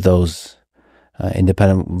say to those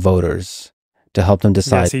independent voters to help them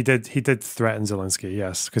decide? Yes, he did threaten Zelensky,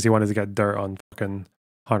 yes, because he wanted to get dirt on fucking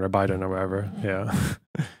Hunter Biden or whatever. Yeah.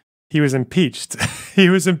 He was impeached. He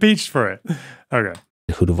was impeached for it. Okay.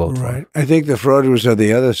 Who to vote Right. I think the fraud was on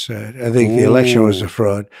the other side. I think the election was a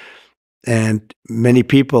fraud. And many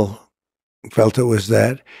people felt it was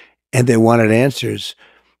that, and they wanted answers.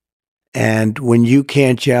 And when you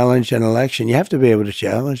can't challenge an election, you have to be able to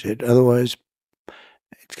challenge it. Otherwise,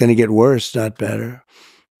 it's going to get worse, not better.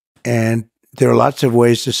 And there are lots of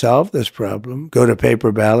ways to solve this problem. Go to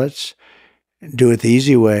paper ballots, do it the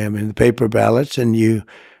easy way. I mean, the paper ballots, and you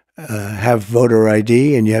have voter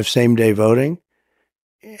ID, and you have same-day voting,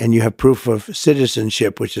 and you have proof of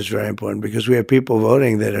citizenship, which is very important, because we have people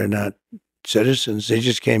voting that are not citizens. They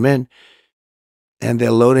just came in, and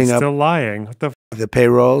they're loading up. Still lying. What the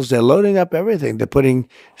payrolls. They're loading up everything. They're putting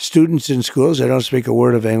students in schools. They don't speak a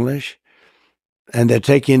word of English. And they're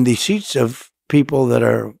taking the seats of people that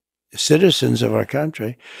are citizens of our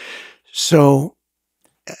country. So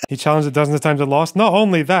he challenged it dozens of times and lost. Not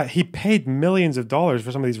only that, he paid millions of dollars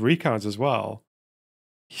for some of these recounts as well.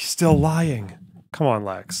 He's still lying. Come on,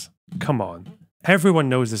 Lex. Come on. Everyone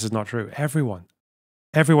knows this is not true. Everyone.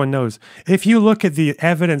 Everyone knows. If you look at the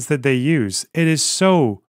evidence that they use, it is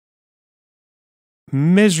so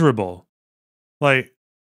miserable. Like,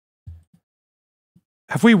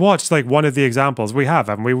 have we watched like one of the examples? We have,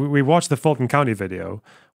 haven't we? We watched the Fulton County video.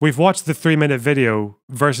 We've watched the 3-minute video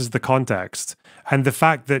versus the context. And the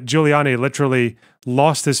fact that Giuliani literally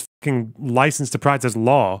lost his fucking license to practice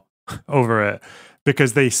law over it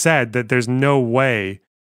because they said that there's no way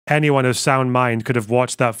anyone of sound mind could have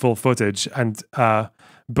watched that full footage and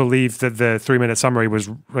believed that the 3-minute summary was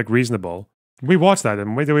like reasonable. We watched that,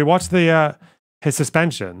 didn't we? Did we watch the his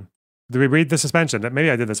suspension? Did we read the suspension? Maybe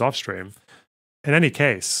I did this off stream. In any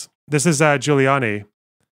case, this is Giuliani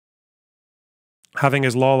having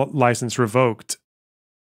his law license revoked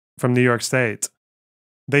from New York State.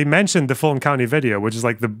 They mentioned the Fulton County video, which is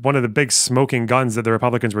like one of the big smoking guns that the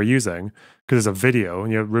Republicans were using, because it's a video,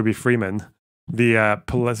 and you have Ruby Freeman, the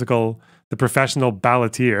professional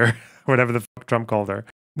balloteer, whatever the fuck Trump called her.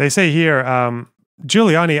 They say here,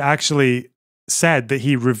 Giuliani actually said that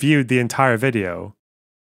he reviewed the entire video.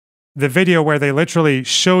 The video where they literally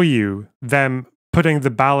show you them putting the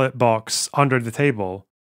ballot box under the table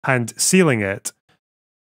and sealing it.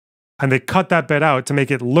 And they cut that bit out to make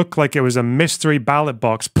it look like it was a mystery ballot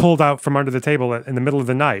box pulled out from under the table in the middle of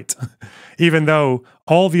the night. Even though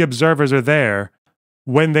all the observers are there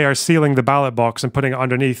when they are sealing the ballot box and putting it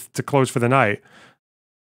underneath to close for the night.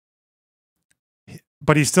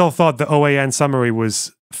 But he still thought the OAN summary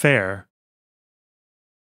was fair.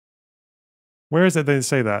 Where is it they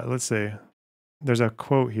say that? Let's see. There's a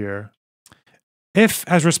quote here. If,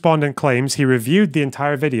 as respondent claims, he reviewed the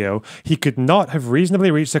entire video, he could not have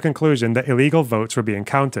reasonably reached the conclusion that illegal votes were being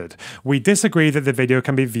counted. We disagree that the video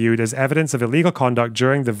can be viewed as evidence of illegal conduct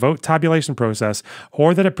during the vote tabulation process,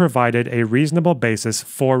 or that it provided a reasonable basis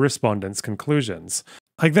for respondents' conclusions.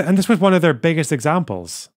 And this was one of their biggest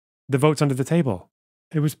examples. The votes under the table.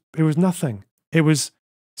 It was nothing. It was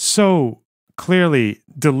so clearly,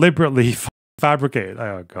 deliberately fabricated.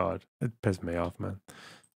 Oh God, it pissed me off, man.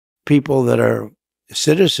 People that are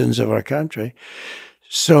citizens of our country.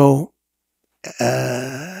 So,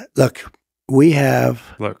 look, we have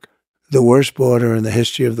the worst border in the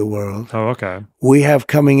history of the world. Oh, okay. We have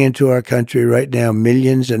coming into our country right now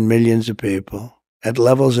millions and millions of people at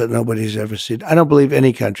levels that nobody's ever seen. I don't believe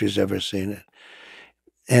any country's ever seen it.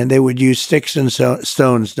 And they would use sticks and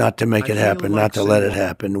stones not to make it happen, not to let it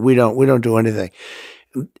happen. We don't do anything.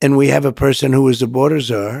 And we have a person who was the border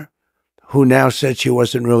czar, who now said she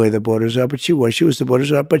wasn't really the border czar, but she was. She was the border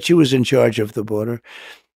czar, but she was in charge of the border.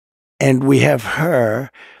 And we have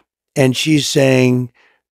her, and she's saying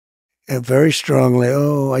very strongly,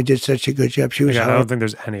 "Oh, I did such a good job." She was. I don't think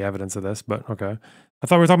there's any evidence of this, but okay. I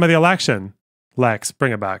thought we were talking about the election. Lex,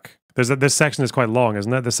 bring it back. This section is quite long,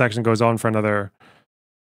 isn't it? This section goes on for another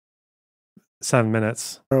 7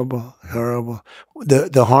 minutes. Horrible, horrible.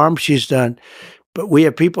 The harm she's done. But we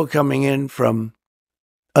have people coming in from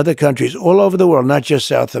other countries all over the world, not just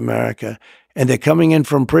South America, and they're coming in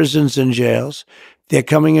from prisons and jails. They're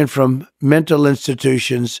coming in from mental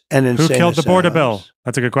institutions and insane Who killed the border asylums. bill?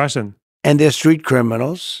 That's a good question. And they're street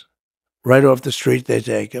criminals. Right off the street, they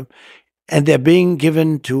take them. And they're being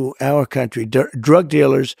given to our country. Drug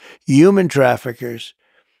dealers, human traffickers.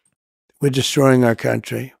 We're destroying our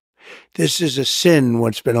country. This is a sin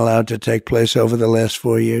what's been allowed to take place over the last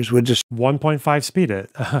 4 years. We're just 1.5 speed it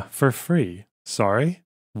for free. Sorry?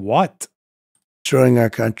 What? Destroying our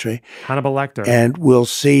country. Hannibal Lecter. And we'll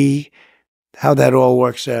see how that all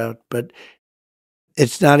works out. But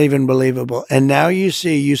it's not even believable. And now you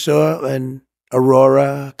saw in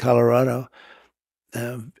Aurora, Colorado,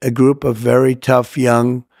 a group of very tough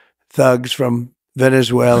young thugs from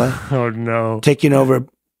Venezuela. Oh, no. Taking over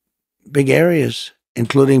big areas,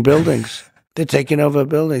 including buildings. They're taking over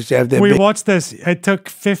buildings. They have their We watched this. It took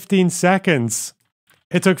 15 seconds.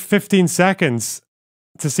 It took 15 seconds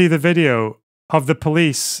to see the video of the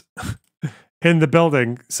police in the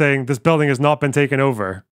building saying this building has not been taken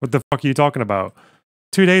over. What the fuck are you talking about?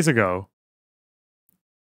 2 days ago.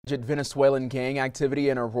 Venezuelan gang activity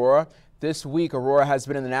in Aurora. This week, Aurora has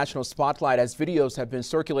been in the national spotlight as videos have been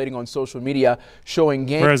circulating on social media showing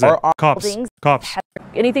gang. Where is it? Cops.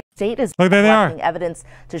 Anything state is collecting evidence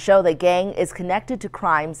to show the gang is connected to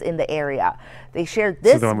crimes in the area. They shared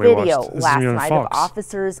this video last night of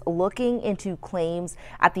officers looking into claims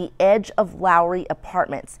at the edge of Lowry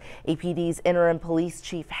Apartments. APD's interim police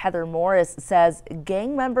chief Heather Morris says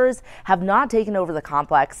gang members have not taken over the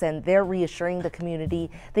complex and they're reassuring the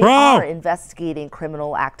community they are investigating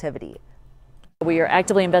criminal activity. We are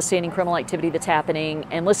actively investigating criminal activity that's happening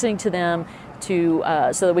and listening to them to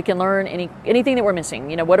so that we can learn anything that we're missing.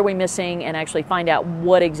 You know, what are we missing, and actually find out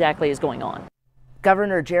what exactly is going on.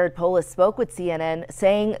 Governor Jared Polis spoke with CNN,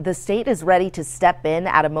 saying the state is ready to step in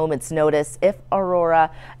at a moment's notice in Aurora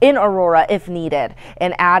if needed,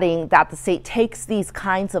 and adding that the state takes these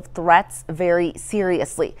kinds of threats very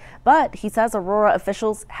seriously. But he says Aurora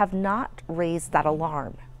officials have not raised that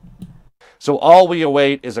alarm. So all we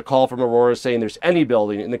await is a call from Aurora saying there's any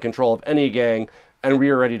building in the control of any gang, and we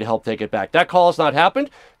are ready to help take it back. That call has not happened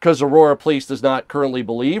because Aurora Police does not currently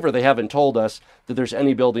believe, or they haven't told us, that there's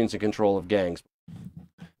any buildings in control of gangs.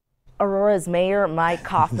 Aurora's mayor, Mike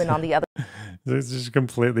Kaufman, on the other. It's just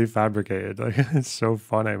completely fabricated. Like, it's so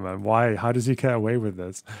funny, man. Why? How does he get away with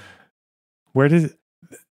this?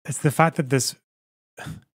 It's the fact that this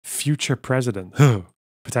future president,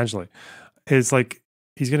 potentially, is like,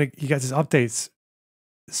 he gets his updates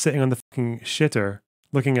sitting on the fucking shitter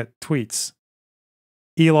looking at tweets.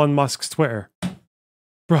 Elon Musk's Twitter.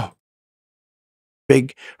 Bro.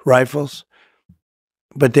 Big rifles.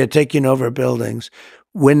 but they're taking over buildings.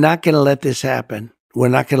 We're not going to let this happen. We're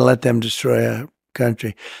not going to let them destroy our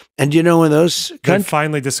country. And you know, when those they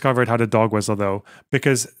finally discovered how to dog whistle, though,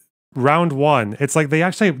 because round one, it's like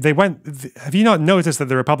they went. Have you not noticed that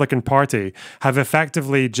the Republican Party have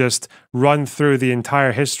effectively just run through the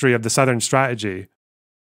entire history of the Southern strategy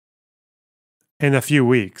in a few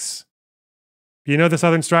weeks? You know the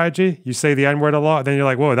Southern strategy? You say the N-word a lot, then you're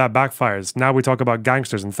like, whoa, that backfires. Now we talk about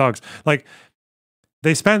gangsters and thugs. Like,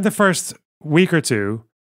 they spent the first week or two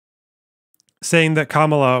saying that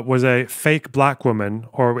Kamala was a fake black woman,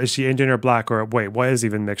 or is she Indian or black, or wait, what is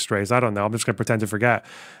even mixed race? I don't know. I'm just going to pretend to forget.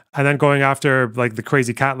 And then going after like the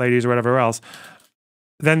crazy cat ladies or whatever else.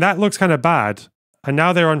 Then that looks kind of bad. And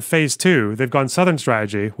now they're on phase 2. They've gone Southern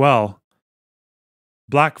strategy. Well,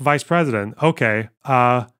 black vice president. Okay.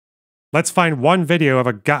 Let's find one video of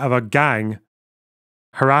a gang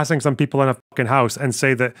harassing some people in a fucking house and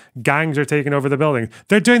say that gangs are taking over the building.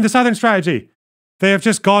 They're doing the Southern strategy. They have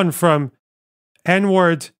just gone from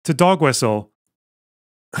N-word to dog whistle,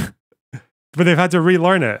 but they've had to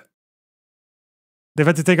relearn it. They've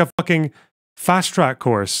had to take a fucking fast track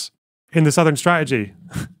course in the Southern strategy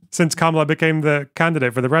since Kamala became the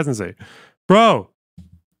candidate for the presidency. Bro,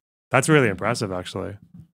 that's really impressive, actually.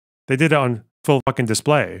 They did it on full fucking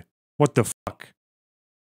display. What the fuck?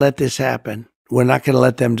 Let this happen. We're not going to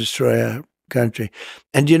let them destroy our country.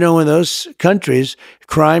 And you know, in those countries,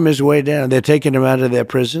 crime is way down. They're taking them out of their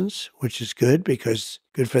prisons, which is good because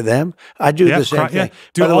good for them. I do the same thing. Yeah.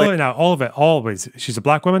 Do all of it now. All of it. Always. She's a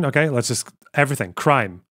black woman. Okay, let's just everything.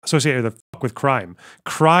 Crime associated with crime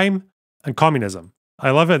and communism. I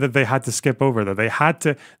love it that they had to skip over that.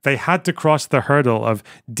 They had to cross the hurdle of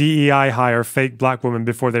DEI hire fake black women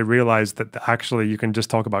before they realized that actually you can just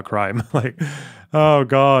talk about crime. Like, oh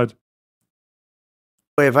God.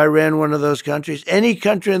 If I ran one of those countries, any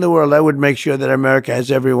country in the world, I would make sure that America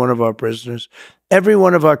has every one of our prisoners. Every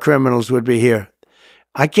one of our criminals would be here.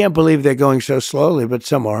 I can't believe they're going so slowly, but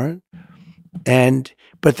some aren't.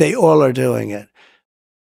 But they all are doing it.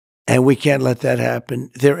 And we can't let that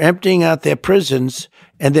happen. They're emptying out their prisons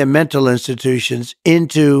and their mental institutions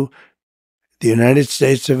into the United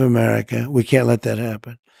States of America. We can't let that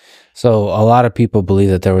happen. So a lot of people believe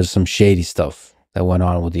that there was some shady stuff that went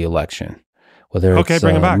on with the election, whether it's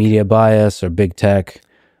media bias or big tech.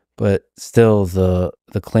 But still, the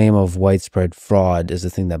claim of widespread fraud is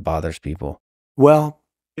the thing that bothers people. Well,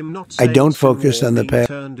 I don't focus on the past.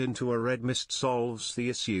 Turned into a red mist solves the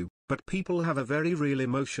issue, but people have a very real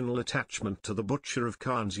emotional attachment to the butcher of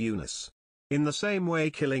Khan's Yunus. In the same way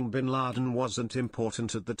killing bin Laden wasn't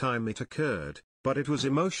important at the time it occurred, but it was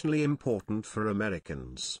emotionally important for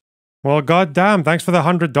Americans. Well, goddamn, thanks for the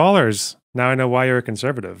 $100. Now I know why you're a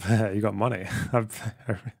conservative. You got money.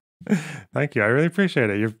 Thank you. I really appreciate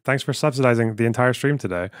it. Thanks for subsidizing the entire stream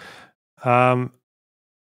today.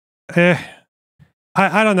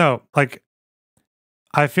 I don't know. Like,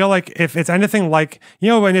 I feel like if it's anything like, you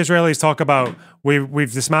know, when Israelis talk about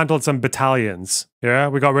we've dismantled some battalions, yeah,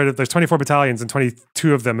 we got rid of, there's 24 battalions and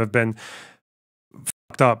 22 of them have been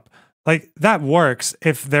fucked up. Like, that works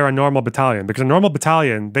if they're a normal battalion, because a normal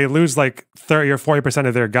battalion, they lose like 30 or 40%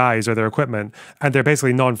 of their guys or their equipment, and they're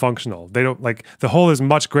basically non-functional. They don't, like, the whole is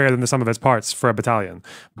much greater than the sum of its parts for a battalion.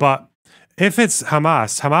 But if it's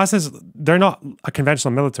Hamas they're not a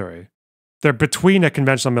conventional military. They're between a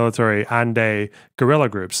conventional military and a guerrilla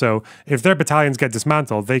group. So if their battalions get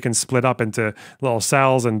dismantled, they can split up into little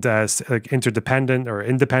cells and like interdependent or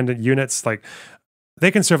independent units. Like, they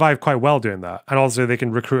can survive quite well doing that. And also they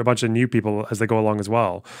can recruit a bunch of new people as they go along as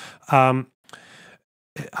well. I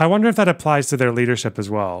wonder if that applies to their leadership as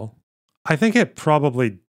well. I think it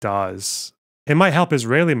probably does. It might help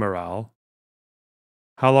Israeli morale.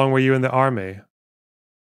 How long were you in the army?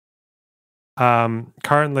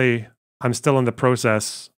 Currently, I'm still in the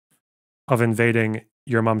process of invading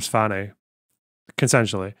your mom's fanny,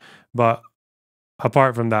 consensually. But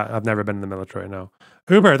apart from that, I've never been in the military, no.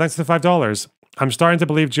 Uber, thanks for the $5. I'm starting to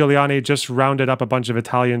believe Giuliani just rounded up a bunch of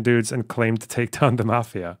Italian dudes and claimed to take down the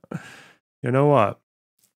mafia. You know what?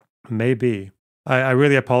 Maybe. I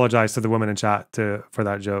really apologize to the women in chat for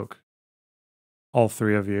that joke. All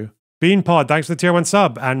three of you. Beanpod, thanks for the tier 1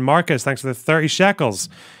 sub. And Marcus, thanks for the 30 shekels.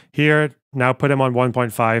 Here, now put him on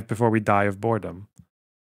 1.5 before we die of boredom.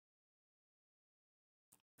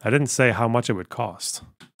 I didn't say how much it would cost.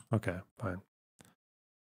 Okay, fine.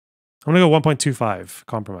 I'm going to go 1.25,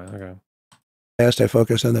 compromise, okay. I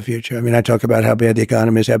focus on the future. I mean, I talk about how bad the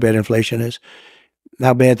economy is, how bad inflation is,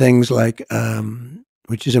 how bad things like,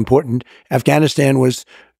 which is important. Afghanistan was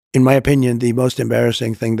in my opinion, the most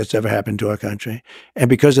embarrassing thing that's ever happened to our country. And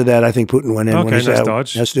because of that, I think Putin went in. Okay, when he nice said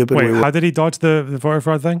dodge. how stupid Wait, we were. how did he dodge the voter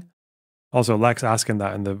fraud thing? Also, Lex asking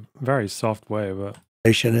that in the very soft way, but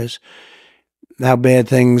is how bad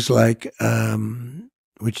things like,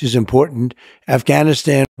 which is important,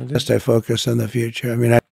 Afghanistan. Just I focus on the future. I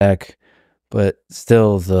mean, but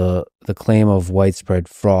still, the claim of widespread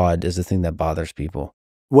fraud is the thing that bothers people.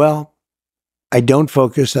 Well, I don't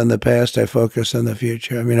focus on the past. I focus on the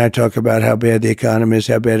future. I mean, I talk about how bad the economy is,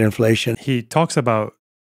 how bad inflation. He talks about,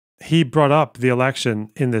 he brought up the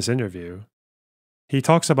election in this interview. He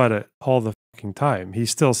talks about it all the fucking time. He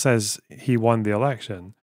still says he won the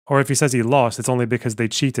election. Or if he says he lost, it's only because they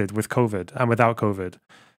cheated with COVID and without COVID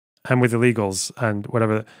and with illegals and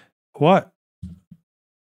whatever. What?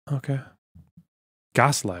 Okay.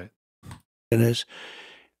 Gaslight. It is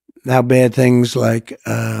how bad things like,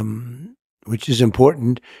 which is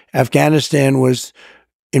important. Afghanistan was,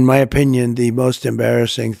 in my opinion, the most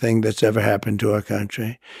embarrassing thing that's ever happened to our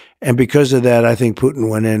country. And because of that, I think Putin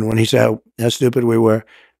went in. When he said how stupid we were,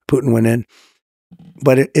 Putin went in.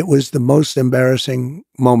 But it was the most embarrassing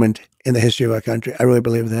moment in the history of our country. I really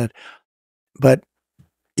believe that. But,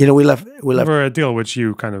 you know, we left for a deal which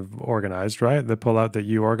you kind of organized, right? The pullout that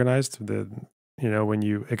you organized, when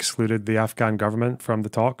you excluded the Afghan government from the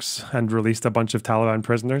talks and released a bunch of Taliban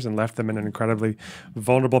prisoners and left them in an incredibly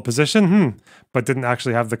vulnerable position, but didn't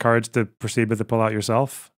actually have the courage to proceed with the pullout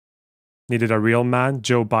yourself. Needed a real man,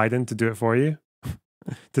 Joe Biden, to do it for you,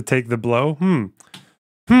 to take the blow.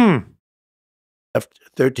 Left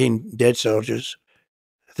 13 dead soldiers.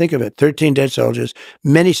 Think of it, 13 dead soldiers,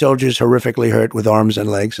 many soldiers horrifically hurt with arms and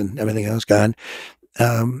legs and everything else gone.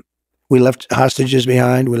 We left hostages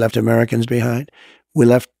behind. We left Americans behind. We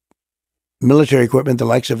left military equipment, the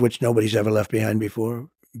likes of which nobody's ever left behind before.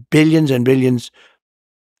 Billions and billions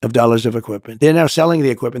of dollars of equipment. They're now selling the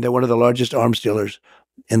equipment. They're one of the largest arms dealers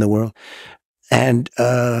in the world. And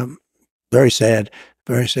very sad,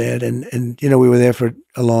 very sad. And you know, we were there for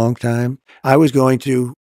a long time. I was going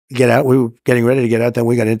to get out. We were getting ready to get out. Then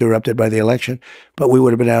we got interrupted by the election. But we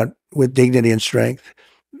would have been out with dignity and strength.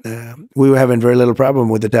 We were having very little problem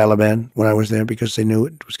with the Taliban when I was there because they knew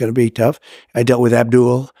it was going to be tough. I dealt with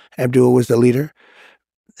Abdul. Abdul was the leader.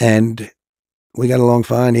 And we got along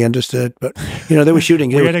fine. He understood. But, you know, they were shooting.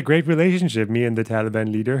 We had a great relationship, me and the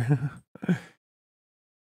Taliban leader.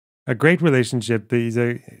 A great relationship. He's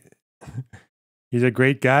a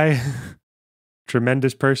great guy.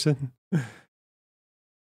 Tremendous person.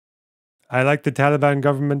 I like the Taliban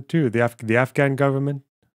government too. The Afghan government.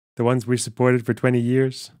 The ones we supported for 20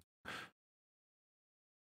 years.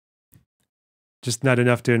 Just not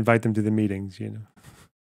enough to invite them to the meetings, you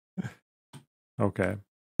know. Okay.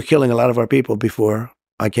 We're killing a lot of our people before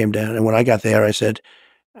I came down. And when I got there, I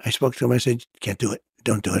spoke to them, I said, can't do it.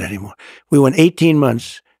 Don't do it anymore. We went 18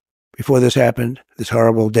 months before this happened. This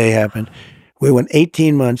horrible day happened. We went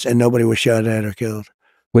 18 months and nobody was shot at or killed.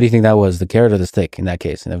 What do you think that was? The carrot or the stick in that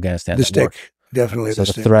case in Afghanistan? The stick. Definitely so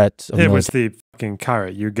the threat. It was the fucking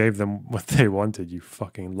carrot. You gave them what they wanted, you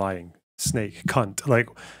fucking lying snake cunt. Like,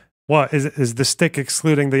 what? Is the stick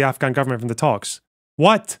excluding the Afghan government from the talks?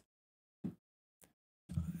 What?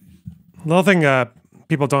 Another thing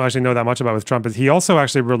people don't actually know that much about with Trump is he also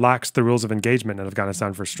actually relaxed the rules of engagement in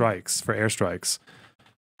Afghanistan for strikes, for airstrikes.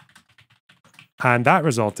 And that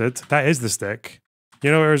is the stick.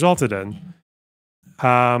 You know what it resulted in?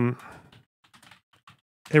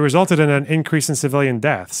 It resulted in an increase in civilian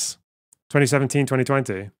deaths, 2017,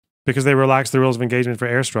 2020, because they relaxed the rules of engagement for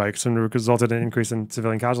airstrikes and resulted in an increase in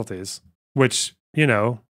civilian casualties, which, you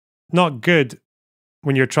know, not good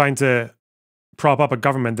when you're trying to prop up a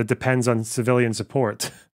government that depends on civilian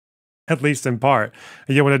support, at least in part.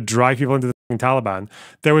 And you want to drive people into the Taliban.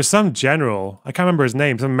 There was some general, I can't remember his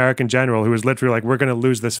name, some American general who was literally like, we're going to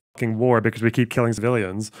lose this fucking war because we keep killing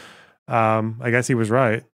civilians. I guess he was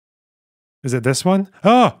right. Is it this one?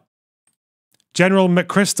 Oh! General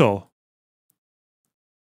McChrystal.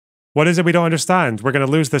 What is it we don't understand? We're going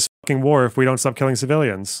to lose this fucking war if we don't stop killing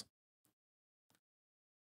civilians.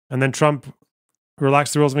 And then Trump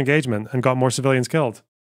relaxed the rules of engagement and got more civilians killed.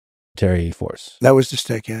 Military force. That was the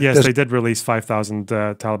stick, yeah. Yes, they did release 5,000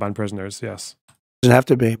 Taliban prisoners, yes. Doesn't have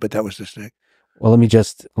to be, but that was the stick. Well, let me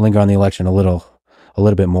just linger on the election a little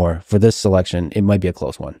bit more. For this election, it might be a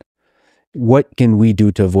close one. What can we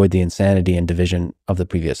do to avoid the insanity and division of the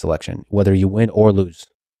previous election, whether you win or lose?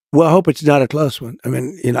 Well, I hope it's not a close one. I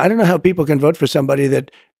mean, you know, I don't know how people can vote for somebody that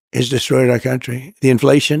has destroyed our country. The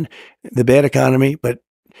inflation, the bad economy, but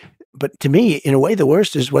to me, in a way, the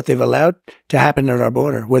worst is what they've allowed to happen at our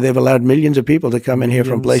border, where they've allowed millions of people to come in here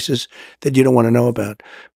from places that you don't want to know about.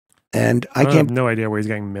 And I have can't. no idea where he's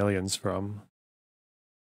getting millions from.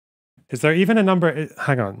 Is there even a number?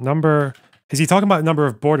 Hang on, number. Is he talking about number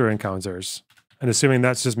of border encounters and assuming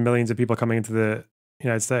that's just millions of people coming into the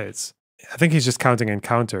United States? I think he's just counting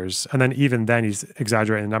encounters, and then even then he's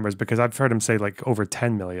exaggerating the numbers, because I've heard him say like over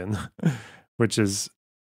 10 million, which is,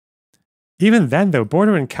 even then though,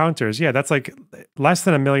 border encounters, yeah, that's like less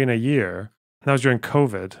than 1 million a year. And that was during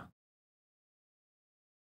COVID.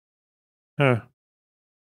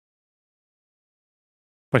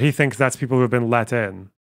 But he thinks that's people who have been let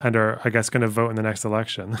in and are, I guess, going to vote in the next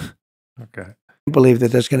election. Okay. I believe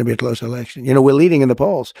that there's going to be a close election. You know, we're leading in the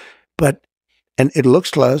polls, and it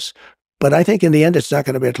looks close, but I think in the end, it's not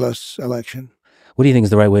going to be a close election. What do you think is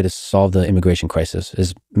the right way to solve the immigration crisis?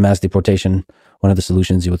 Is mass deportation one of the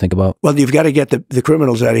solutions you would think about? Well, you've got to get the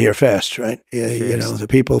criminals out of here fast, right? You know, the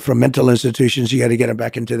people from mental institutions, you got to get them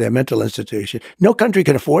back into their mental institution. No country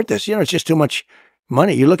can afford this. You know, it's just too much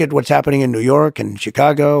money. You look at what's happening in New York and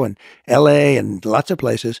Chicago and LA and lots of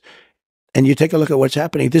places, and you take a look at what's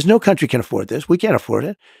happening. There's no country can afford this. We can't afford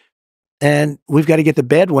it. And we've got to get the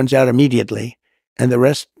bad ones out immediately, and the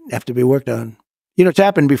rest have to be worked on. You know, it's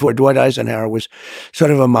happened before. Dwight Eisenhower was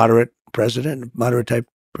sort of a moderate president, moderate type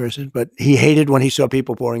person, but he hated when he saw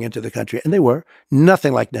people pouring into the country, and they were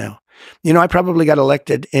nothing like now. You know, I probably got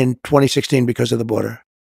elected in 2016 because of the border.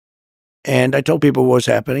 And I told people what was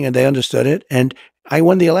happening, and they understood it. And I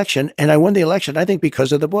won the election, I think,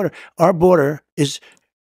 because of the border. Our border is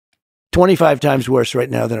 25 times worse right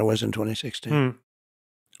now than it was in 2016.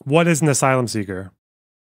 What is an asylum seeker?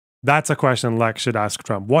 That's a question Lex should ask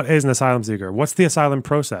Trump. What is an asylum seeker? What's the asylum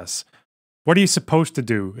process? What are you supposed to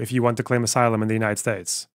do if you want to claim asylum in the United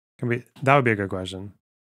States? That would be a good question.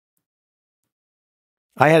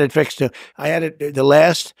 I had it fixed. I had it the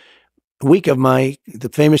last week of the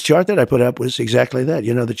famous chart that I put up was exactly that.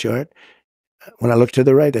 You know the chart? When I looked to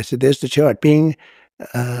the right, I said, there's the chart.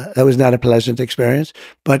 That was not a pleasant experience.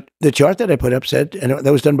 But the chart that I put up said, and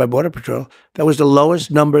that was done by Border Patrol, that was the lowest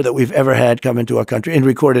number that we've ever had come into our country in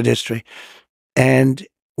recorded history. And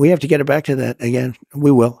we have to get it back to that again.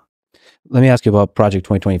 We will. Let me ask you about Project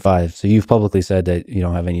 2025. So you've publicly said that you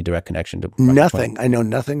don't have any direct connection to Project nothing. I know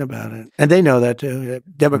nothing about it. And they know that too.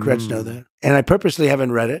 Democrats know that. And I purposely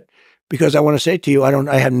haven't read it because I want to say to you,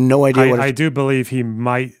 I have no idea I do believe he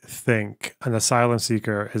might think an asylum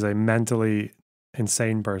seeker is a mentally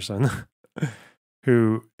insane person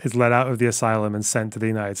who is let out of the asylum and sent to the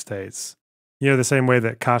United States. You know, the same way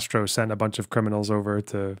that Castro sent a bunch of criminals over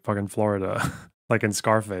to fucking Florida, like in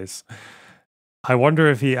Scarface. I wonder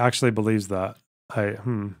if he actually believes that.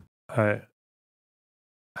 Hannibal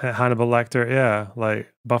Lecter, yeah,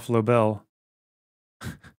 like Buffalo Bill.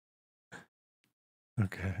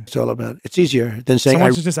 Okay. It's all about It's easier than saying...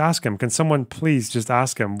 Someone should just ask him. Can someone please just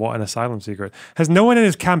ask him what an asylum seeker is? Has no one in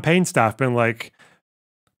his campaign staff been like,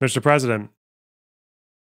 Mr. President,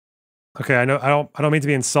 okay, I don't mean to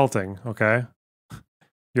be insulting, okay?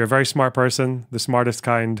 You're a very smart person, the smartest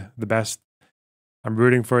kind, the best. I'm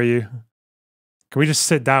rooting for you. Can we just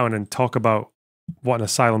sit down and talk about what an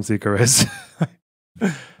asylum seeker is? We're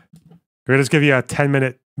going to just give you a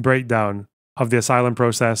 10-minute breakdown of the asylum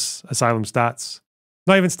process, asylum stats.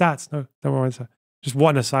 Not even stats. No, don't worry. Just what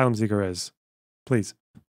an asylum seeker is. Please.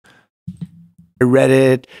 I read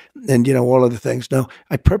it and, you know, all of the things. No,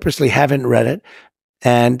 I purposely haven't read it.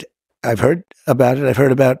 And I've heard about it. I've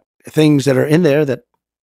heard about things that are in there that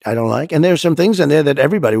I don't like. And there are some things in there that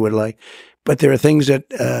everybody would like. But there are things that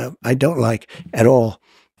I don't like at all.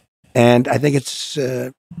 And I think it's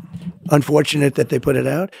unfortunate that they put it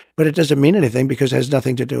out, but it doesn't mean anything because it has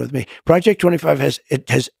nothing to do with me. Project 25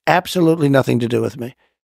 has absolutely nothing to do with me.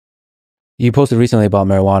 You posted recently about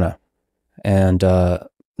marijuana and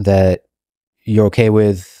that you're okay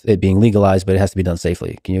with it being legalized, but it has to be done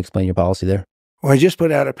safely. Can you explain your policy there? Well, I just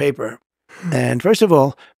put out a paper. And first of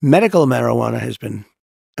all, medical marijuana has been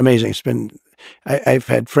amazing. It's been, I've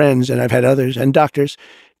had friends and I've had others and doctors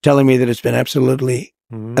telling me that it's been absolutely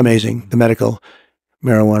amazing, the medical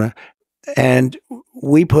marijuana. And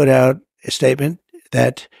we put out a statement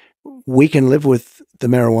that we can live with the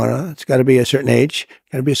marijuana. It's got to be a certain age,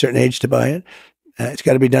 to buy it. It's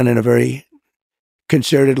got to be done in a very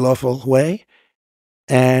concerted, lawful way.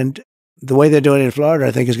 And the way they're doing it in Florida,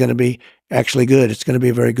 I think, is going to be actually good. It's going to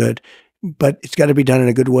be very good. But it's got to be done in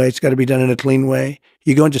a good way. It's got to be done in a clean way.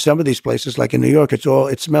 You go into some of these places, like in New York,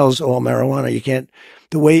 it smells all marijuana. You can't,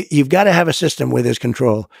 you've got to have a system where there's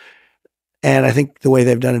control. And I think the way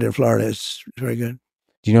they've done it in Florida is very good.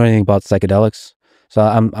 Do you know anything about psychedelics? So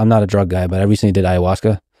I'm not a drug guy, but I recently did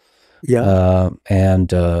ayahuasca. Yeah. And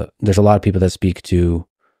there's a lot of people that speak to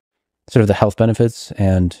sort of the health benefits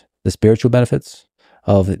and the spiritual benefits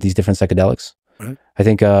of these different psychedelics. Right. I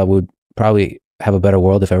think we'd probably have a better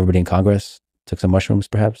world if everybody in Congress took some mushrooms,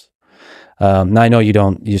 perhaps. Now I know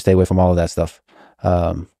you stay away from all of that stuff.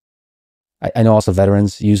 I know also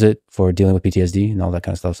veterans use it for dealing with PTSD and all that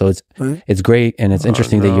kind of stuff. So it's great, and it's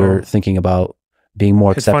interesting that you're thinking about being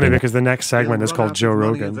more accepting. It's funny because the next segment is called Joe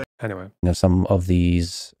Rogan. Anyway, some of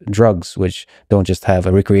these drugs, which don't just have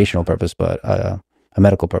a recreational purpose, but a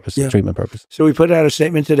medical purpose, a treatment purpose. So we put out a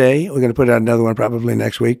statement today. We're going to put out another one probably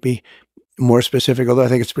next week. Be more specific, although I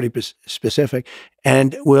think it's pretty specific.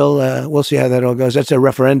 And we'll see how that all goes. That's a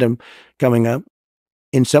referendum coming up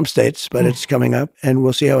in some states, but it's coming up, and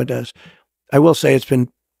we'll see how it does. I will say it's been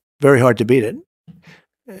very hard to beat it.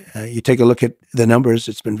 You take a look at the numbers,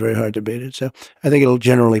 it's been very hard to beat it. So I think it'll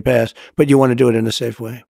generally pass, but you want to do it in a safe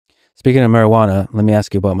way. Speaking of marijuana, let me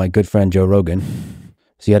ask you about my good friend Joe Rogan.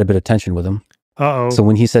 So you had a bit of tension with him. Uh-oh. So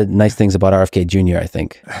when he said nice things about RFK Jr., I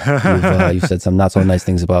think you've said some not so nice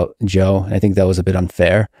things about Joe. And I think that was a bit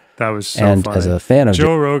unfair. That was so and funny. As a fan of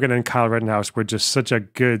Joe Rogan and Kyle Rittenhouse were just such a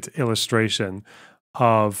good illustration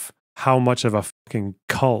of how much of a fucking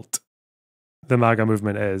cult the MAGA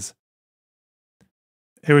movement is.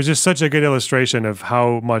 It was just such a good illustration of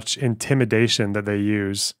how much intimidation that they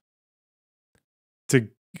use to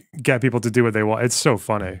get people to do what they want. It's so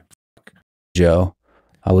funny. Joe,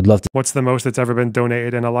 I would love to. What's the most that's ever been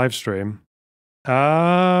donated in a live stream?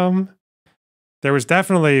 There was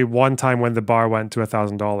definitely one time when the bar went to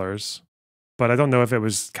 $1,000, but I don't know if it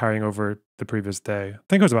was carrying over the previous day. I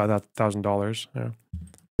think it was about $1,000. Yeah.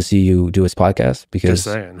 To see you do his podcast because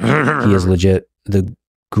he is legit the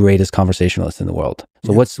greatest conversationalist in the world.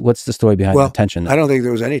 So what's the story behind the tension? I don't think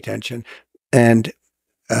there was any tension, and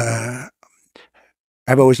I've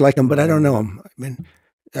always liked him, but I don't know him. I mean,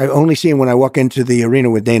 I only see him when I walk into the arena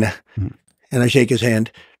with Dana, and I shake his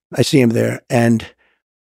hand. I see him there, and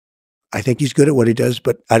I think he's good at what he does,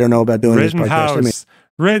 but I don't know about doing his podcast.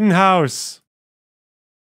 Rittenhouse.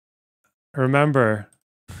 Remember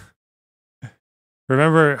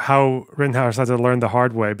how Rittenhouse had to learn the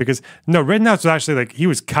hard way? Because, no, Rittenhouse was actually like, he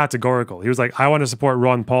was categorical. He was like, I want to support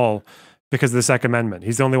Ron Paul because of the Second Amendment.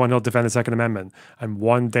 He's the only one who'll defend the Second Amendment. And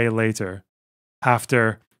one day later,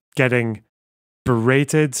 after getting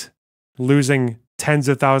berated, losing tens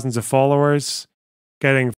of thousands of followers,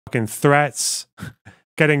 getting fucking threats,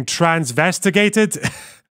 getting transvestigated,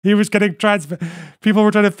 he was getting people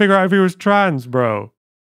were trying to figure out if he was trans, bro.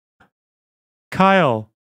 Kyle.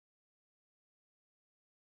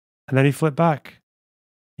 And then he flipped back.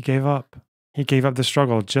 He gave up. He gave up the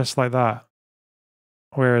struggle just like that.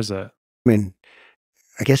 Where is it? I mean,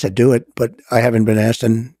 I guess I'd do it, but I haven't been asked,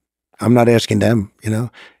 and I'm not asking them, you know.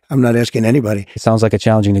 I'm not asking anybody. It sounds like a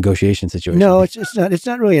challenging negotiation situation. No, it's not. It's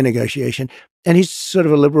not really a negotiation. And he's sort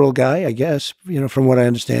of a liberal guy, I guess, you know, from what I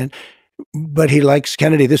understand. But he likes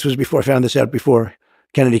Kennedy. This was before I found this out before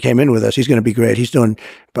Kennedy came in with us. He's going to be great.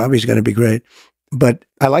 Bobby's going to be great. But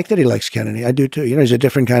I like that he likes Kennedy. I do too. You know, he's a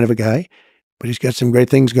different kind of a guy, but he's got some great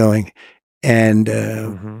things going. And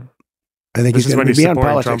I think he's going to be beyond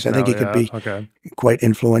politics. I think he could be quite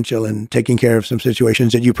influential in taking care of some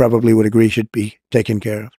situations that you probably would agree should be taken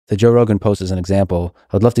care of. The Joe Rogan post is an example.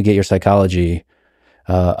 I'd love to get your psychology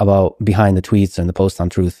about behind the tweets and the posts on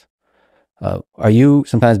Truth. Are you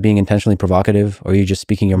sometimes being intentionally provocative, or are you just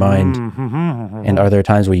speaking your mind? And are there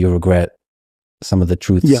times where you regret some of the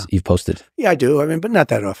truths you've posted? Yeah, I do. I mean, but not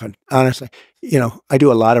that often, honestly. You know, I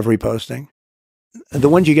do a lot of reposting. The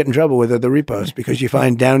ones you get in trouble with are the reposts, because you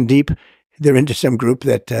find down deep they're into some group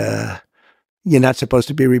that you're not supposed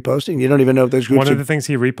to be reposting. You don't even know if those groups. One of the things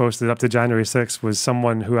he reposted up to January 6th was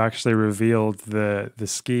someone who actually revealed the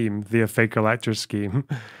scheme, the fake elector scheme.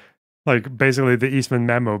 Like basically the Eastman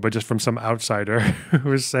memo, but just from some outsider who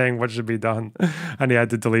was saying what should be done, and he had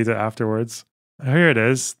to delete it afterwards. Here it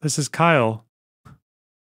is. This is Kyle.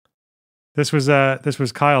 This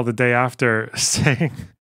was Kyle the day after saying,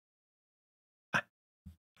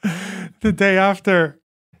 the day after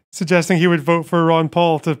suggesting he would vote for Ron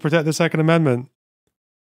Paul to protect the Second Amendment.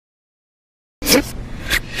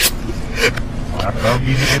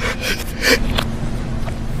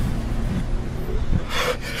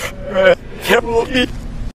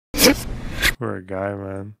 Poor guy,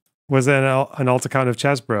 man. Was it an alt account of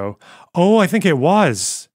Chess Bro? Oh, I think it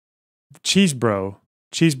was. Cheese Bro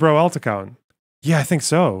alt account. Yeah, I think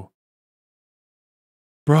so.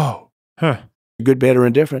 Bro. Huh. Good, bad, or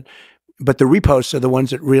indifferent. But the reposts are the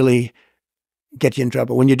ones that really get you in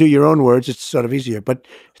trouble. When you do your own words, it's sort of easier. But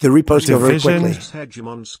the reposts go very quickly.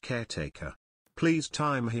 Hegemon's caretaker. Please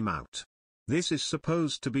time him out. This is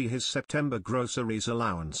supposed to be his September groceries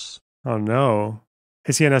allowance. Oh no.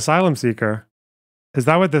 Is he an asylum seeker? Is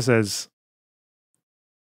that what this is?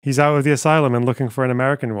 He's out of the asylum and looking for an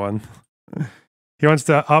American one. He wants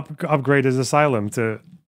to upgrade his asylum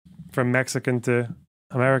from Mexican to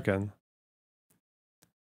American.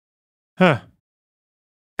 Huh.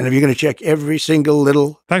 And if you're going to check every single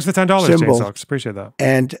little thanks for $10, symbol, Jane Sox. Appreciate that.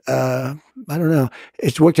 And I don't know.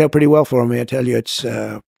 It's worked out pretty well for me. I tell you, it's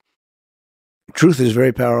truth is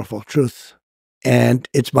very powerful. Truth, and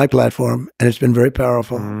it's my platform, and it's been very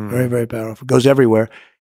powerful, very, very powerful. It goes everywhere.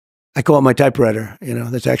 I call it my typewriter. You know,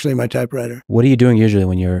 that's actually my typewriter. What are you doing usually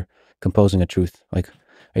when you're composing a truth? Like,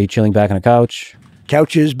 are you chilling back on a couch?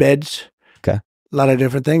 Couches, beds. Okay. A lot of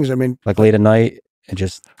different things. I mean, like late at night. And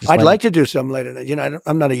just I'd like to do some later. You know,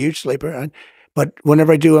 I'm not a huge sleeper, but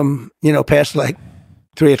whenever I do them, you know, past like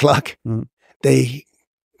 3 o'clock, they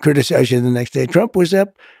criticize you the next day. Trump was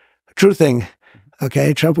up truthing.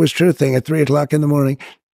 Okay. Trump was truthing at 3 o'clock in the morning.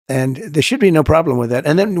 And there should be no problem with that.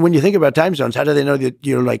 And then when you think about time zones, how do they know that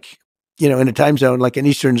you're like, you know, in a time zone, like an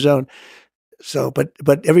Eastern zone? So, but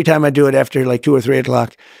every time I do it after like 2 or 3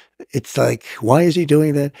 o'clock, it's like, why is he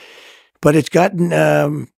doing that? But it's gotten, I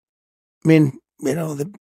mean, you know,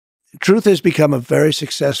 the truth has become a very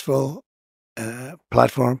successful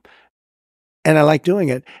platform, and I like doing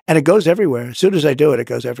it. And it goes everywhere. As soon as I do it, it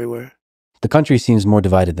goes everywhere. The country seems more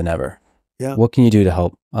divided than ever. Yeah. What can you do to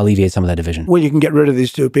help alleviate some of that division? Well, you can get rid of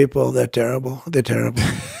these 2 people. They're terrible. They're terrible.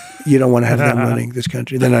 You don't want to have them running this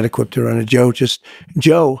country. They're not equipped to run it. Joe,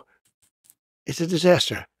 it's a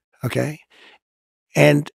disaster. Okay.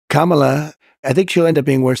 And Kamala, I think she'll end up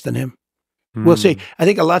being worse than him. We'll see. I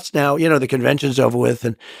think a lot's now, you know, the convention's over with,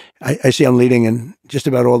 and I see I'm leading in just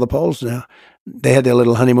about all the polls now. They had their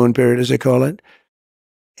little honeymoon period, as they call it.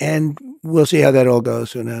 And we'll see how that all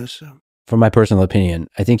goes. Who knows? So. From my personal opinion,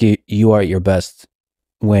 I think you are at your best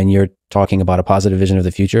when you're talking about a positive vision of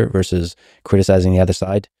the future versus criticizing the other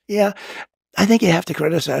side. Yeah. I think you have to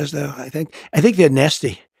criticize, though. I think they're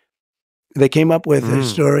nasty. They came up with a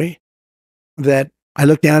story that I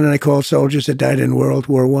looked down and I called soldiers that died in World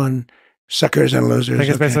War I suckers and losers. I think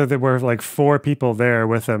it's basically there were like 4 people there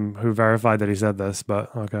with him who verified that he said this,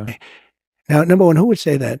 but okay. Now, number one, who would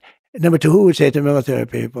say that? Number two, who would say it to military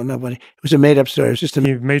people? Nobody. It was a made-up story. It was just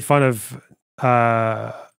He made fun of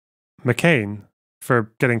McCain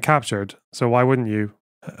for getting captured, so why wouldn't you?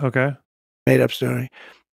 Okay. Made-up story.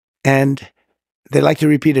 And they like to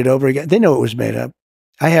repeat it over again. They know it was made up.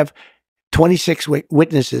 I have 26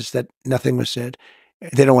 witnesses that nothing was said.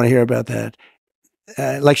 They don't want to hear about that.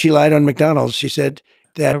 Like she lied on McDonald's. She said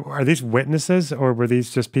that... Are these witnesses, or were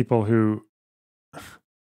these just people who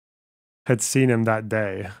had seen him that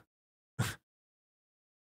day?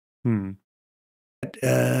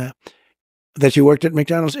 That she worked at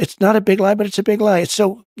McDonald's. It's not a big lie, but it's a big lie. It's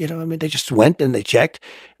so, you know, I mean, they just went and they checked.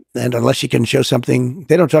 And unless you can show something,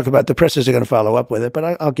 they don't talk about, the presses are going to follow up with it,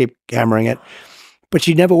 but I'll keep hammering it. But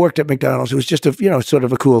she never worked at McDonald's. It was just a, you know, sort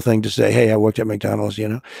of a cool thing to say, hey, I worked at McDonald's, you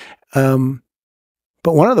know.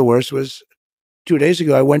 But one of the worst was 2 days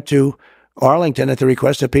ago, I went to Arlington at the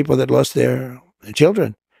request of people that lost their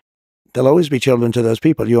children. There'll always be children to those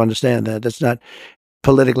people. You understand that. That's not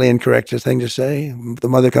politically incorrect thing to say. The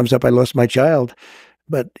mother comes up, I lost my child.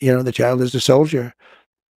 But, you know, the child is a soldier.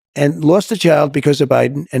 And lost the child because of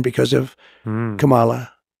Biden and because of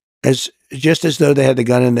Kamala. Just as though they had the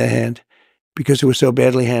gun in their hand because it was so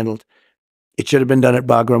badly handled. It should have been done at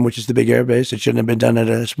Bagram, which is the big air base. It shouldn't have been done at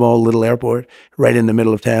a small little airport right in the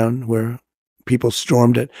middle of town where people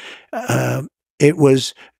stormed it. It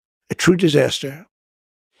was a true disaster.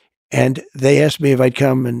 And they asked me if I'd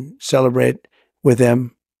come and celebrate with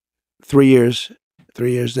them 3 years.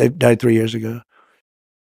 3 years. They died 3 years ago.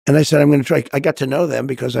 And I said, I'm going to try. I got to know them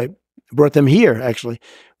because I brought them here, actually.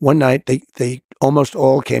 One night, they almost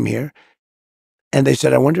all came here. And they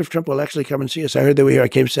said, I wonder if Trump will actually come and see us. I heard they were here. I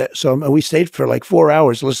came, saw them, and we stayed for like 4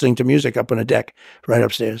 hours listening to music up on a deck right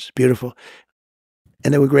upstairs. Beautiful.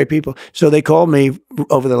 And they were great people. So they called me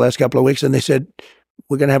over the last couple of weeks and they said,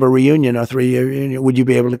 we're going to have a reunion, our 3-year reunion. Would you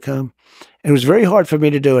be able to come? And it was very hard for me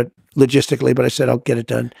to do it logistically, but I said, I'll get it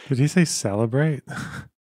done. Did he say celebrate?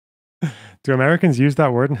 Do Americans use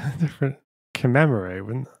that word?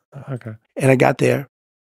 Commemorate? Okay. And I got there.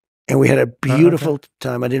 And we had a beautiful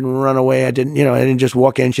time. I didn't run away. I didn't just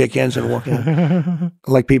walk in, shake hands, and walk out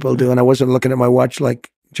like people do. And I wasn't looking at my watch like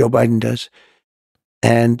Joe Biden does.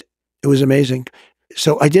 And it was amazing.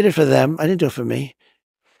 So I did it for them. I didn't do it for me.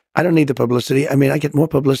 I don't need the publicity. I mean, I get more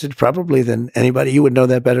publicity probably than anybody. You would know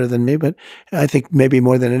that better than me, but I think maybe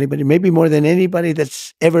more than anybody. Maybe more than anybody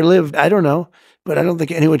that's ever lived. I don't know. But I don't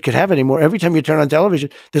think anyone could have any more. Every time you turn on television,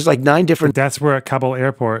 there's like 9 different... That's where at Kabul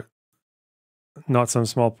airport. Not some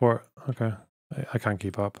small port. Okay. I can't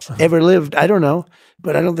keep up. ever lived. I don't know,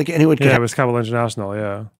 but I don't think anyone can. Yeah, it was Cable International,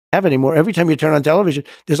 yeah. Have anymore. Every time you turn on television,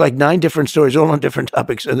 there's like 9 different stories, all on different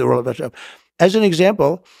topics, and they're all about Trump. As an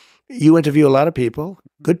example, you interview a lot of people,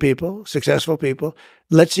 good people, successful people.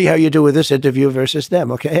 Let's see how you do with this interview versus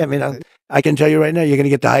them, okay? I mean, I can tell you right now, you're going to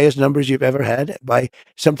get the highest numbers you've ever had by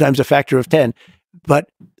sometimes a factor of 10. But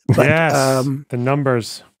yes, the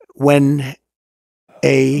numbers. When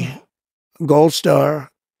a Gold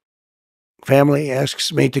Star family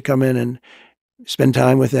asks me to come in and spend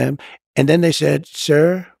time with them, and then they said,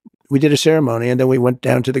 sir, we did a ceremony, and then we went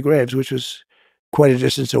down to the graves, which was quite a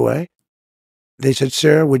distance away. They said,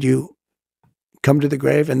 sir, would you come to the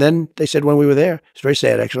grave? And then they said when we were there, it's very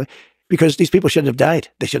sad actually, because these people shouldn't have died.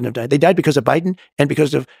 They shouldn't have died. They died because of Biden and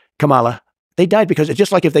because of Kamala. They died because it's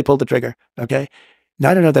just like if they pulled the trigger, okay? Now,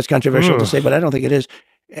 I don't know if that's controversial to say, but I don't think it is.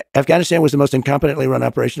 Afghanistan was the most incompetently run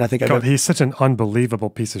operation I think I've ever. He's such an unbelievable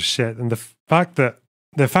piece of shit. And the fact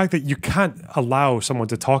that you can't allow someone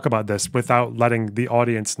to talk about this without letting the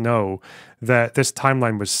audience know that this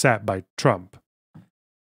timeline was set by Trump.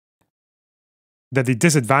 That the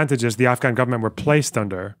disadvantages the Afghan government were placed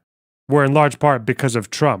under were in large part because of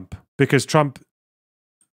Trump. Because Trump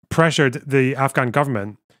pressured the Afghan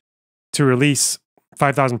government to release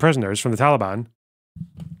 5,000 prisoners from the Taliban,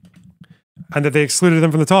 and that they excluded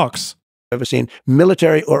them from the talks. I've ever seen,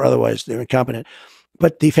 military or otherwise, they're incompetent.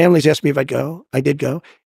 But the families asked me if I'd go. I did go.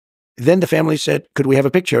 Then the family said, could we have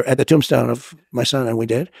a picture at the tombstone of my son? And we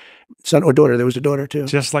did. Son or daughter. There was a daughter too.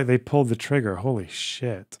 Just like they pulled the trigger. Holy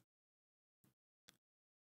shit.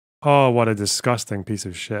 Oh, what a disgusting piece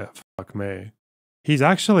of shit. Fuck me. He's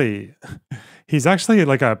actually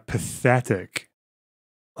like a pathetic,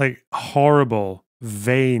 like horrible,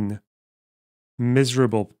 vain,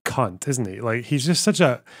 miserable cunt, isn't he? Like he's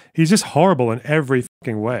just horrible in every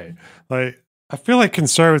fucking way. Like I feel like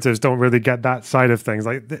conservatives don't really get that side of things.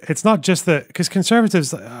 Like it's not just that, because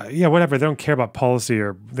conservatives, yeah, whatever, they don't care about policy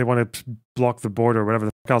or they want to block the border or whatever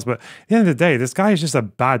the fuck else. But at the end of the day, this guy is just a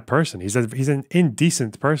bad person. He's an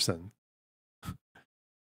indecent person.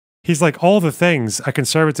 He's like all the things a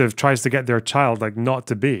conservative tries to get their child like not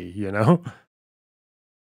to be, you know?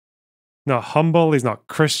 Not humble, he's not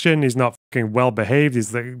Christian, he's not fucking well behaved,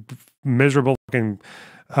 he's like miserable fucking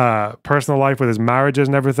personal life with his marriages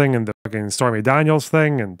and everything, and the fucking Stormy Daniels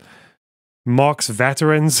thing, and mocks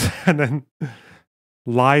veterans and then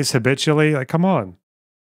lies habitually. Like, come on.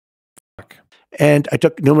 Fuck. And I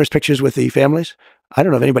took numerous pictures with the families. I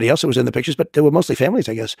don't know if anybody else was in the pictures, but they were mostly families,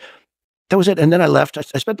 I guess. That was it. And then I left.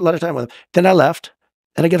 I spent a lot of time with them. Then I left,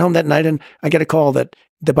 and I get home that night, and I get a call that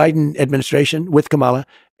the Biden administration with Kamala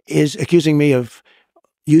is accusing me of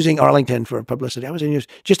using Arlington for publicity. I was in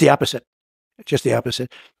just the opposite. Just the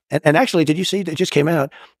opposite. And actually, did you see, it just came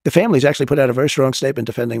out, the families actually put out a very strong statement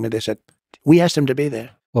defending me. They said, we asked him to be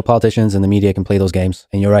there. Well, politicians and the media can play those games.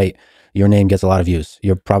 And you're right. Your name gets a lot of views.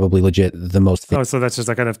 You're probably legit the most. Oh, so that's just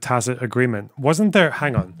a kind of tacit agreement. Wasn't there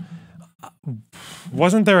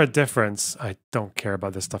a difference? I don't care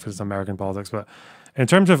about this stuff because it's American politics, but in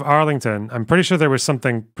terms of Arlington, I'm pretty sure there was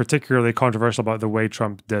something particularly controversial about the way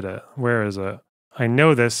Trump did it. Where is it? I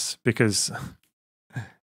know this because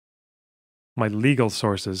my legal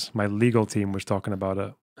sources, my legal team was talking about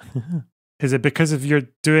it. Is it because of you're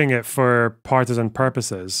doing it for partisan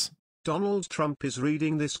purposes? Donald Trump is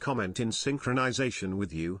reading this comment in synchronization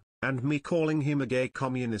with you, and me calling him a gay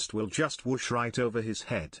communist will just whoosh right over his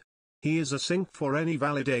head. He is a sync for any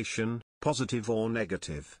validation, positive or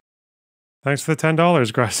negative. Thanks for the $10,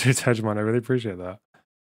 Grassroots Hegemon. I really appreciate that.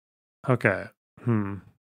 Okay.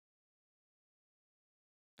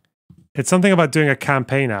 It's something about doing a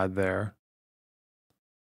campaign ad there.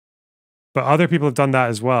 But other people have done that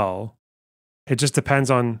as well. It just depends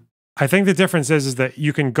on... I think the difference is that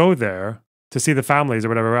you can go there to see the families or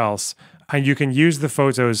whatever else, and you can use the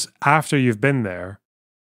photos after you've been there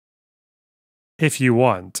if you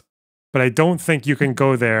want. But I don't think you can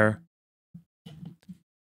go there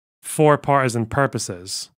for partisan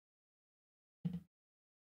purposes.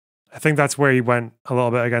 I think that's where he went a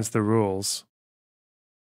little bit against the rules.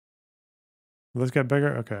 Let's get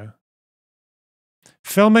bigger? Okay.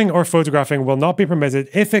 Filming or photographing will not be permitted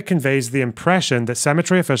if it conveys the impression that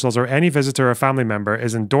cemetery officials or any visitor or family member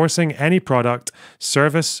is endorsing any product,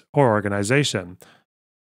 service, or organization.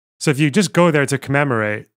 So if you just go there to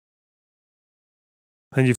commemorate,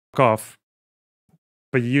 then you fuck off,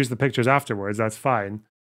 but you use the pictures afterwards, that's fine.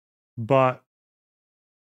 But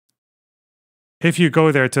if you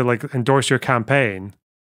go there to like endorse your campaign,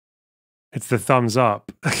 it's the thumbs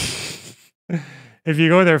up. If you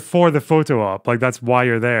go there for the photo op, like that's why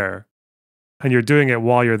you're there, and you're doing it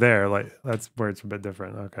while you're there, like that's where it's a bit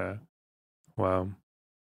different. Okay. Wow.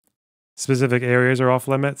 Specific areas are off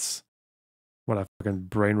limits? What a fucking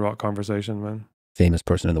brain rot conversation, man. Famous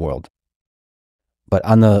person in the world. But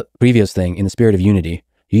on the previous thing, in the spirit of unity,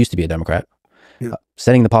 you used to be a Democrat. Yeah.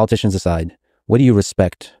 Setting the politicians aside, what do you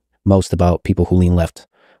respect most about people who lean left,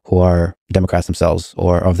 who are Democrats themselves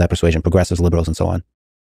or of that persuasion, progressives, liberals, and so on?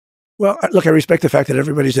 Well, look, I respect the fact that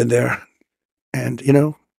everybody's in there. And, you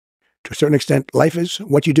know, to a certain extent, life is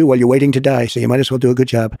what you do while you're waiting to die. So you might as well do a good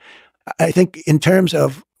job. I think in terms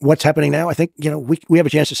of what's happening now, I think, you know, we have a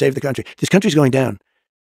chance to save the country. This country's going down.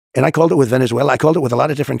 And I called it with Venezuela. I called it with a lot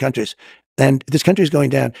of different countries. And this country is going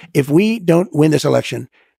down. If we don't win this election,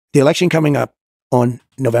 the election coming up on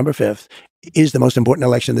November 5th is the most important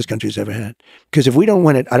election this country's ever had. Because if we don't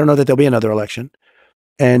win it, I don't know that there'll be another election.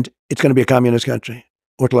 And it's going to be a communist country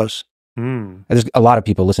or close. There's a lot of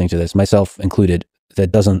people listening to this, myself included,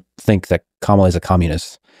 that doesn't think that Kamala is a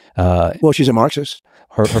communist. Well, she's a Marxist.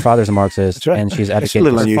 Her father's a Marxist. That's right. And she's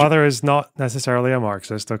advocating. Her father is not necessarily a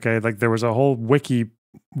Marxist, okay? Like there was a whole wiki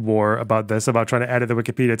war about this, about trying to edit the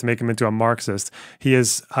Wikipedia to make him into a Marxist. He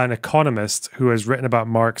is an economist who has written about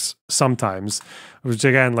Marx sometimes, which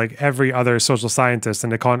again, like every other social scientist,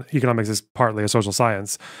 and economics is partly a social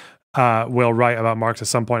science, will write about Marx at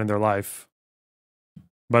some point in their life.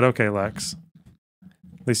 But okay, Lex.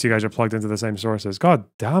 At least you guys are plugged into the same sources. God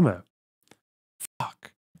damn it.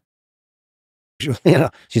 Fuck. Yeah.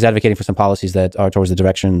 She's advocating for some policies that are towards the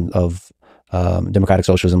direction of democratic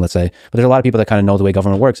socialism, let's say. But there's a lot of people that kind of know the way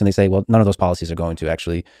government works, and they say, well, none of those policies are going to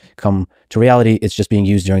actually come to reality. It's just being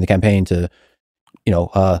used during the campaign to, you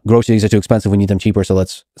know, groceries are too expensive. We need them cheaper. So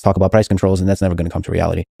let's talk about price controls, and that's never going to come to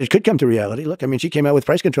reality. It could come to reality. Look, I mean, she came out with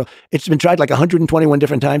price control. It's been tried like 121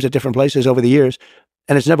 different times at different places over the years,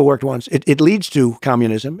 and it's never worked once. It leads to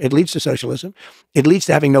communism. It leads to socialism. It leads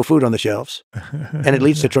to having no food on the shelves, and it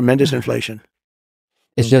leads to tremendous inflation.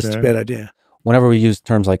 It's just a bad idea. Whenever we use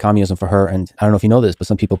terms like communism for her, and I don't know if you know this, but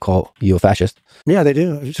some people call you a fascist. Yeah, they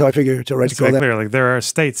do. So I figure it's all right to call that. Clear. Like there are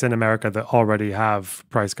states in America that already have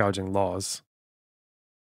price gouging laws.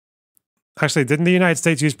 Actually, didn't the United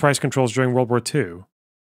States use price controls during World War II?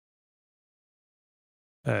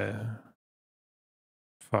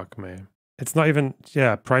 Fuck me. It's not even,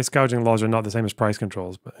 yeah, price gouging laws are not the same as price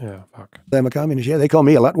controls, but yeah, fuck. I'm a communist. Yeah, they call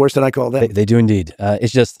me a lot worse than I call them. They do indeed.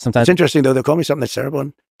 It's just sometimes. It's interesting, though. They'll call me something that's terrible,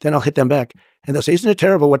 and then I'll hit them back. And they'll say, isn't it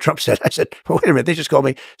terrible what Trump said? I said, well, wait a minute. They just called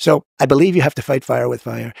me. So I believe you have to fight fire with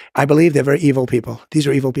fire. I believe they're very evil people. These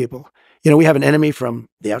are evil people. You know, we have an enemy from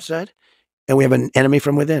the outside, and we have an enemy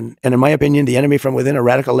from within. And in my opinion, the enemy from within are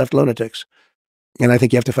radical left lunatics. And I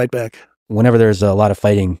think you have to fight back. Whenever there's a lot of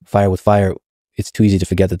fighting fire with fire, it's too easy to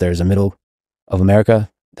forget that there's a middle of America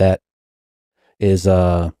that is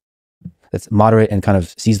that's moderate and kind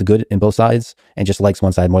of sees the good in both sides and just likes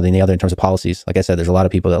one side more than the other in terms of policies. Like I said, there's a lot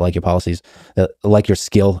of people that like your policies, that like your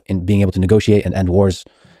skill in being able to negotiate and end wars,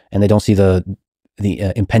 and they don't see the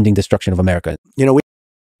impending destruction of America. You know,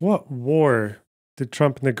 what war did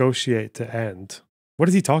Trump negotiate to end? What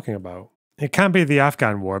is he talking about? It can't be the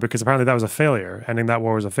Afghan war, because apparently that was a failure. Ending that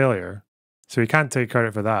war was a failure. So he can't take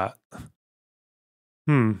credit for that.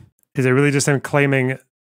 Is it really just him claiming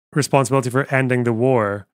responsibility for ending the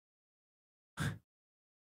war,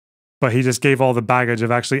 but he just gave all the baggage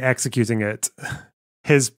of actually executing it,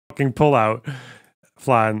 his fucking pullout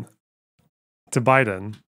plan, to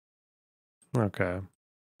Biden? Okay.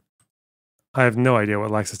 I have no idea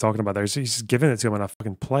what Lex is talking about there. He's just giving it to him on a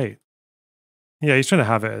fucking plate. Yeah, he's trying to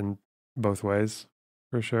have it in both ways,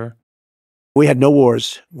 for sure. We had no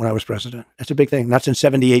wars when I was president. That's a big thing. Not since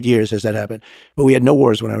 78 years has that happened. But we had no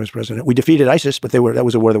wars when I was president. We defeated ISIS, but that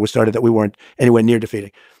was a war that was started that we weren't anywhere near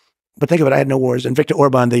defeating. But think of it, I had no wars. And Viktor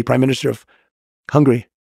Orban, the prime minister of Hungary,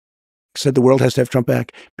 said the world has to have Trump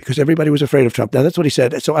back because everybody was afraid of Trump. Now, that's what he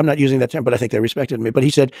said. So I'm not using that term, but I think they respected me. But he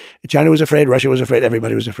said China was afraid, Russia was afraid,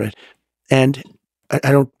 everybody was afraid. And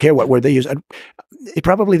I don't care what word they use.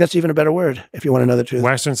 Probably that's even a better word if you want to know the truth.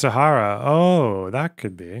 Western Sahara. Oh, that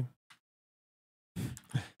could be.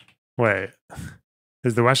 Wait,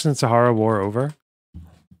 is the Western Sahara war over?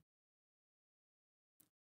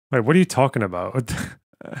 Wait, what are you talking about?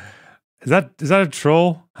 Is that a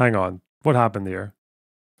troll? Hang on, what happened here?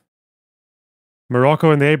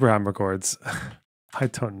 Morocco and the Abraham Accords. I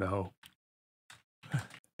don't know.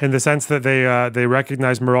 In the sense that they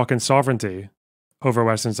recognize Moroccan sovereignty over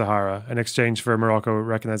Western Sahara in exchange for Morocco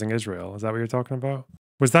recognizing Israel. Is that what you're talking about?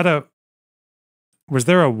 Was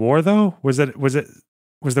there a war though? Was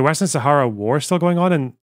the Western Sahara war still going on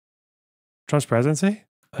in Trump's presidency?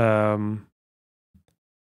 I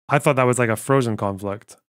thought that was like a frozen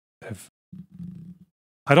conflict.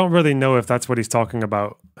 I don't really know if that's what he's talking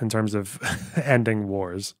about in terms of ending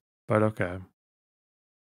wars, but okay.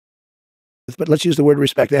 But let's use the word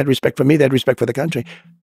respect. They had respect for me. They had respect for the country.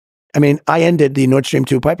 I mean, I ended the Nord Stream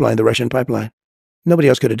 2 pipeline, the Russian pipeline. Nobody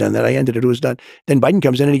else could have done that. I ended it. It was done. Then Biden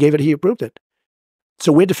comes in and he approved it.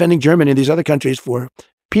 So we're defending Germany and these other countries for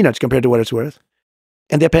peanuts compared to what it's worth.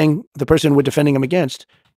 And they're paying the person we're defending them against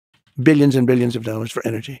billions and billions of dollars for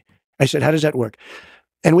energy. I said, how does that work?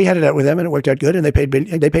 And we had it out with them, and it worked out good. And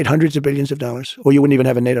they paid hundreds of billions of dollars. Or you wouldn't even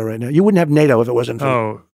have a NATO right now. You wouldn't have NATO if it wasn't for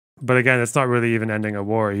Oh, but again, it's not really even ending a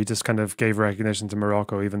war. He just kind of gave recognition to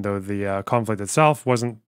Morocco, even though the conflict itself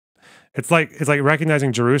wasn't. It's like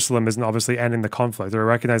recognizing Jerusalem isn't obviously ending the conflict, or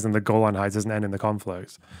recognizing the Golan Heights isn't ending the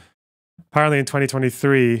conflict. Apparently, in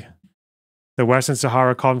 2023, the Western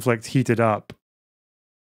Sahara conflict heated up.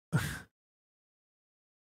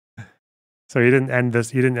 So he didn't end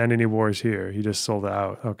this. He didn't end any wars here. He just sold it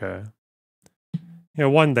out. Okay.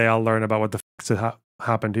 One day I'll learn about what the f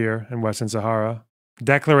happened here in Western Sahara.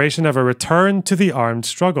 Declaration of a return to the armed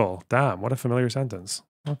struggle. Damn, what a familiar sentence.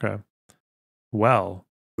 Okay. Well.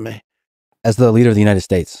 As the leader of the United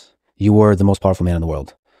States, you were the most powerful man in the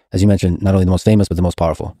world. As you mentioned, not only the most famous, but the most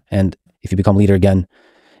powerful. And if you become leader again,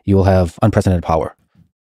 you will have unprecedented power.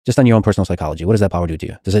 Just on your own personal psychology, what does that power do to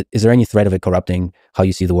you? Is there any threat of it corrupting how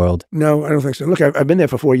you see the world? No, I don't think so. Look, I've been there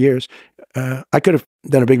for 4 years. I could have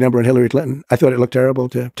done a big number on Hillary Clinton. I thought it looked terrible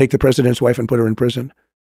to take the president's wife and put her in prison.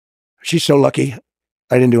 She's so lucky.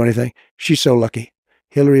 I didn't do anything. She's so lucky.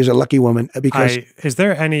 Hillary is a lucky woman because... Is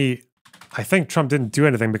there any... I think Trump didn't do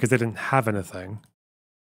anything because they didn't have anything.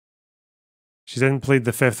 She didn't plead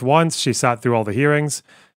the fifth once. She sat through all the hearings.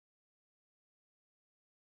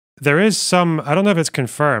 There is some, I don't know if it's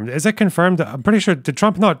confirmed. Is it confirmed? I'm pretty sure, did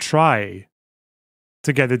Trump not try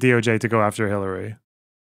to get the DOJ to go after Hillary?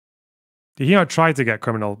 Did he not try to get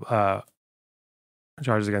criminal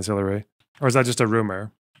charges against Hillary? Or is that just a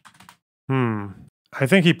rumor? I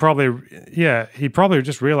think he probably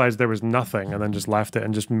just realized there was nothing and then just left it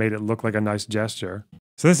and just made it look like a nice gesture.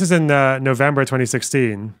 So this is in November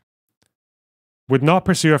 2016. Would not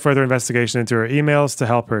pursue a further investigation into her emails to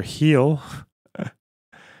help her heal.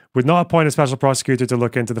 Would not appoint a special prosecutor to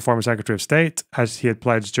look into the former Secretary of State, as he had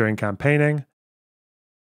pledged during campaigning.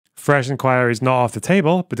 Fresh inquiries not off the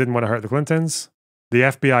table, but didn't want to hurt the Clintons. The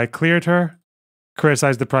FBI cleared her.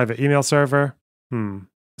 Criticized the private email server.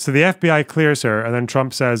 So the FBI clears her, and then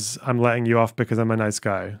Trump says, I'm letting you off because I'm a nice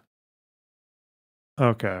guy.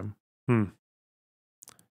 Okay.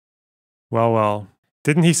 Well.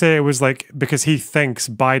 Didn't he say it was like, because he thinks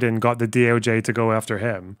Biden got the DOJ to go after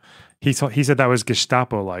him? He said that was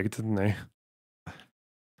Gestapo-like, didn't he?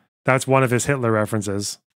 That's one of his Hitler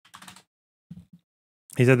references.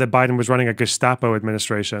 He said that Biden was running a Gestapo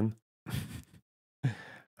administration.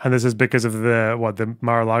 And this is because of the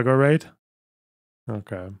Mar-a-Lago raid?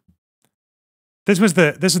 Okay. This is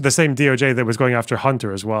the same DOJ that was going after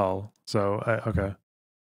Hunter as well. So, okay.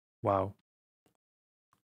 Wow.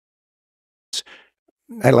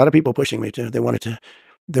 I had a lot of people pushing me too. They wanted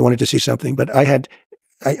to see something, but I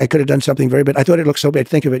could have done something very bad. I thought it looked so bad.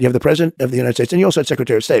 Think of it. You have the president of the United States, and you also had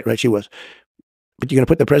Secretary of State, right? She was. But you're going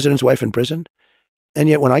to put the president's wife in prison? And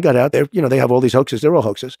yet when I got out there, they have all these hoaxes. They're all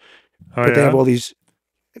hoaxes. But they have all these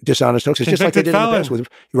dishonest hoaxes, just like they did in the past with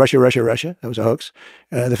Russia. That was a hoax.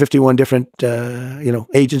 The 51 different,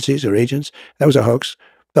 agencies or agents, that was a hoax.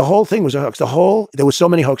 The whole thing was a hoax. There was so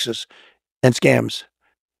many hoaxes and scams.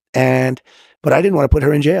 But I didn't want to put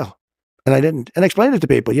her in jail. And I didn't. And I explained it to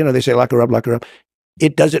people. They say, lock her up.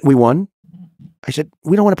 It doesn't. We won. I said,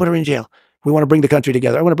 we don't want to put her in jail. We want to bring the country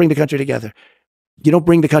together. I want to bring the country together. You don't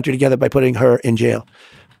bring the country together by putting her in jail.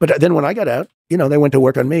 But then when I got out, they went to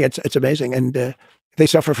work on me. It's amazing. And they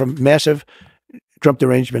suffer from massive Trump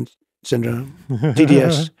derangement syndrome,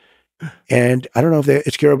 TDS. And I don't know if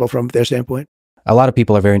it's curable from their standpoint. A lot of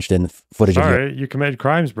people are very interested in footage of you committed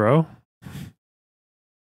crimes, bro.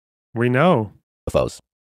 We know. UFOs.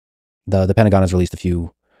 The Pentagon has released a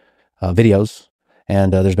few videos,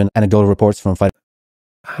 and there's been anecdotal reports from fighters.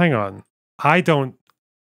 Hang on. I don't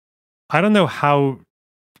know how...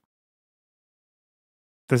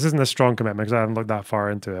 This isn't a strong commitment because I haven't looked that far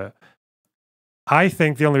into it. I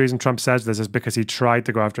think the only reason Trump says this is because he tried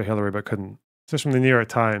to go after Hillary but couldn't. This is from the New York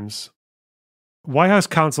Times. White House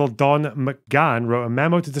counsel Don McGahn wrote a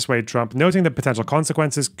memo to dissuade Trump, noting that potential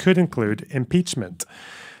consequences could include impeachment.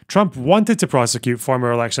 Trump wanted to prosecute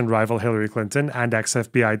former election rival Hillary Clinton and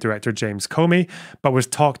ex-FBI Director James Comey, but was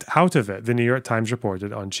talked out of it, the New York Times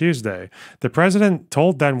reported on Tuesday. The president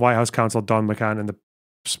told then White House counsel Don McGahn in the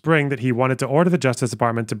spring that he wanted to order the Justice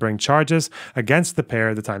Department to bring charges against the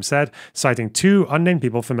pair, the Times said, citing two unnamed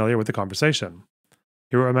people familiar with the conversation.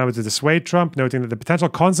 He wrote a memo to dissuade Trump, noting that the potential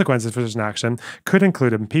consequences for such an action could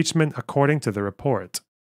include impeachment, according to the report.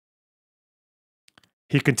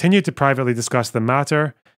 He continued to privately discuss the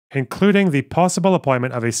matter, including the possible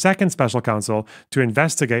appointment of a second special counsel to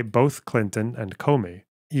investigate both Clinton and Comey.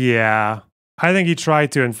 Yeah, I think he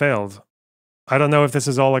tried to and failed. I don't know if this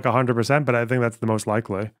is all like 100%, but I think that's the most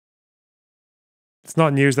likely. It's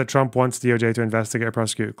not news that Trump wants DOJ to investigate or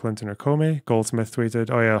prosecute Clinton or Comey. Goldsmith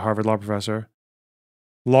tweeted, oh yeah, Harvard law professor.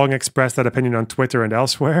 Long expressed that opinion on Twitter and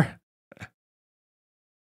elsewhere.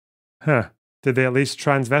 Huh. Did they at least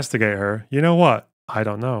try and investigate her? You know what? I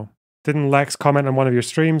don't know. Didn't Lex comment on one of your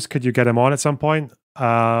streams? Could you get him on at some point?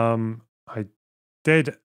 I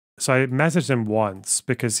did. So I messaged him once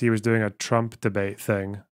because he was doing a Trump debate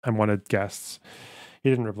thing and wanted guests.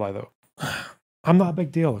 He didn't reply though. I'm not a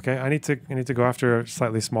big deal, okay? I need to go after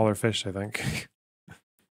slightly smaller fish, I think,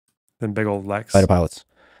 than big old Lex. Fighter pilots.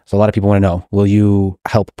 So a lot of people want to know, will you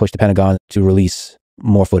help push the Pentagon to release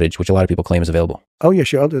more footage, which a lot of people claim is available? Oh, yeah,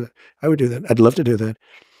 sure. I'll do that. I would do that. I'd love to do that.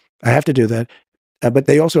 I have to do that. But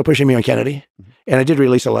they also are pushing me on Kennedy. And I did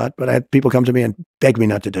release a lot, but I had people come to me and beg me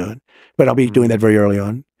not to do it. But I'll be doing that very early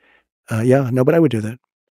on. But I would do that.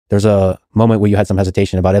 There's a moment where you had some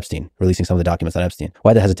hesitation about Epstein, releasing some of the documents on Epstein.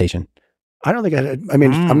 Why the hesitation? I don't think I had. I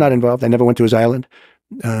mean, I'm not involved. I never went to his island,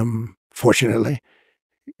 fortunately.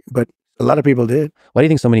 But a lot of people did. Why do you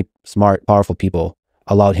think so many smart, powerful people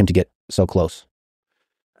allowed him to get so close?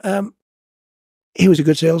 He was a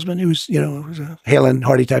good salesman. He was, was a hale and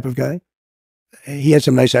hearty type of guy. He had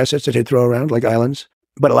some nice assets that he'd throw around, like islands.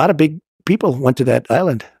 But a lot of big people went to that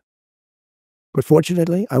island. But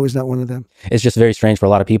fortunately, I was not one of them. It's just very strange for a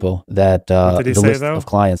lot of people that the list of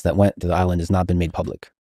clients that went to the island has not been made public.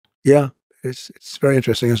 Yeah, it's very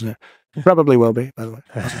interesting, isn't it? Probably will be, by the way.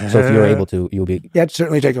 So if you're able to, you'll be... Yeah, I'd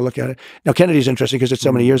certainly take a look at it. Now, Kennedy's interesting because it's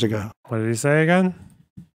so many years ago. What did he say again?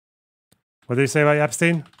 What did he say about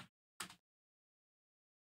Epstein?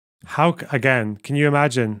 How, again, can you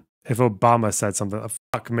imagine if Obama said something?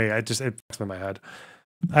 Fuck me, it fucks with my head.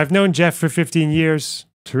 I've known Jeff for 15 years.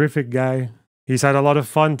 Terrific guy. He's had a lot of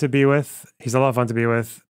fun to be with. He's a lot of fun to be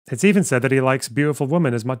with. It's even said that he likes beautiful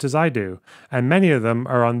women as much as I do. And many of them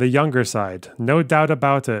are on the younger side. No doubt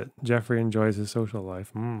about it. Jeffrey enjoys his social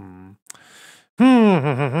life. No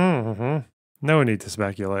need to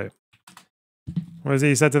speculate. What was it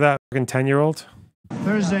he said to that fucking 10-year-old?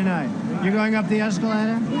 Thursday night. You're going up the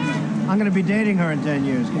escalator? I'm going to be dating her in 10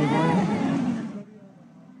 years. Can you believe it?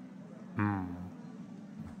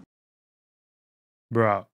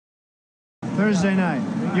 Bro. Thursday night.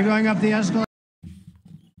 You're going up the escalator?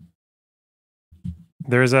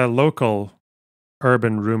 There's a local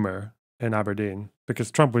urban rumor in Aberdeen,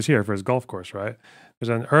 because Trump was here for his golf course, right? There's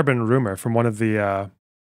an urban rumor from one of the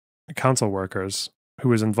council workers who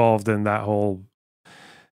was involved in that whole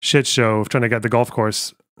shit show of trying to get the golf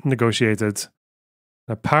course negotiated.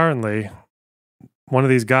 Apparently, one of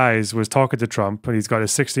these guys was talking to Trump, and he's got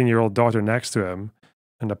his 16-year-old daughter next to him,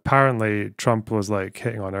 and apparently Trump was like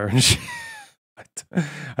hitting on her. And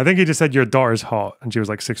I think he just said, your daughter's hot, and she was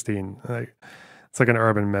like 16. It's like an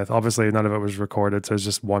urban myth. Obviously, none of it was recorded, so it's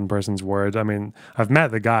just one person's word. I mean, I've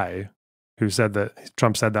met the guy who said that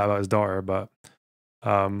Trump said that about his daughter, but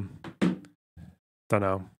don't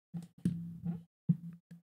know.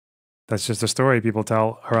 That's just a story people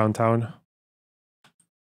tell around town.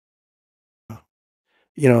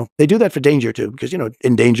 They do that for danger too, because,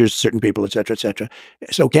 endangers certain people, et cetera, et cetera.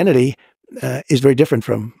 So Kennedy is very different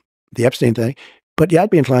from the Epstein thing. But yeah, I'd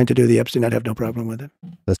be inclined to do the Epstein. I'd have no problem with it.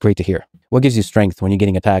 That's great to hear. What gives you strength when you're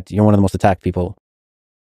getting attacked? You're one of the most attacked people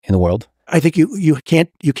in the world. I think you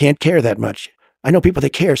can't care that much. I know people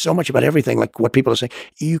that care so much about everything, like what people are saying.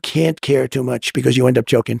 You can't care too much because you end up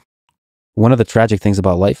choking. One of the tragic things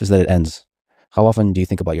about life is that it ends. How often do you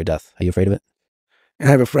think about your death? Are you afraid of it? I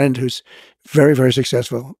have a friend who's very, very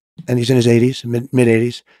successful, and he's in his 80s,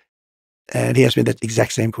 mid-80s, and he asked me that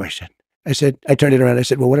exact same question. I turned it around. I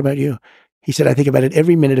said, well, what about you? He said, I think about it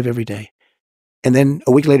every minute of every day. And then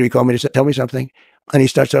a week later, he called me to tell me something. And he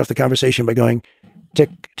starts off the conversation by going, tick,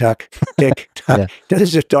 tock, tick, tock. Yeah. This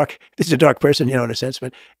is a dark person, in a sense,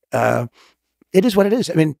 but it is what it is.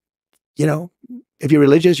 I mean, if you're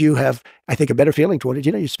religious, you have, I think, a better feeling toward it.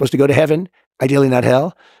 You're supposed to go to heaven, ideally not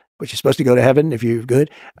hell, but you're supposed to go to heaven if you're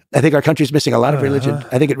good. I think our country's missing a lot of religion.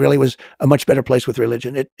 I think it really was a much better place with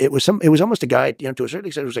religion. It was almost a guide, to a certain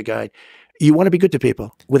extent, it was a guide. You want to be good to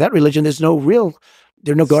people. Without religion, there are no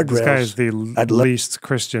guardrails. This guy is the least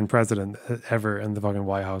Christian president ever in the fucking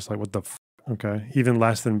White House. Like, what the okay. Even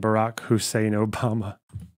less than Barack Hussein Obama.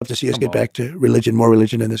 I'd love to see us get back to religion, more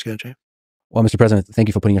religion in this country. Well, Mr. President, thank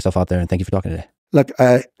you for putting yourself out there, and thank you for talking today. look,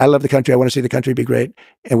 I love the country. I want to see the country be great.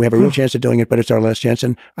 And we have a real chance of doing it, but it's our last chance.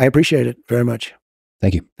 And I appreciate it very much.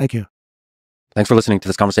 Thank you. Thank you. Thanks for listening to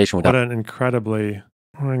this conversation with What an incredibly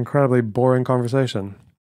boring conversation.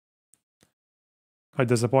 Quite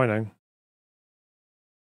disappointing.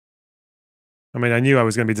 I mean, I knew I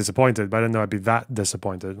was going to be disappointed, but I didn't know I'd be that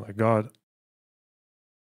disappointed. My God.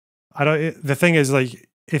 The thing is, like,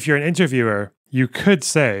 if you're an interviewer, you could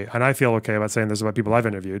say, and I feel okay about saying this about people I've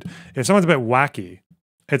interviewed, if someone's a bit wacky,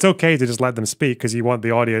 it's okay to just let them speak because you want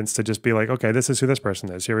the audience to just be like, okay, this is who this person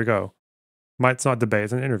is. Here we go. It's not debate,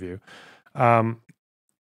 it's an interview. But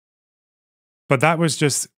that was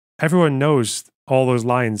just, everyone knows all those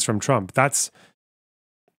lines from Trump. That's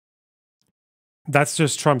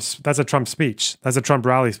just that's a Trump speech. That's a Trump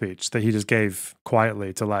rally speech that he just gave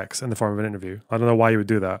quietly to Lex in the form of an interview. I don't know why he would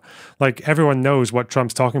do that. Like, everyone knows what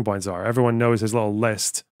Trump's talking points are. Everyone knows his little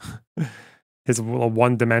list, his little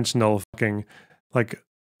one-dimensional fucking, like,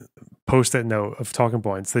 post-it note of talking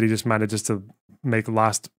points that he just manages to make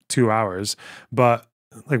last 2 hours. But,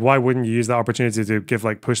 like, why wouldn't you use that opportunity to give,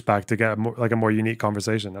 like, pushback to get a more unique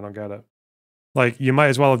conversation? I don't get it. Like, you might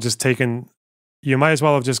as well have just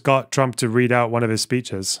got Trump to read out one of his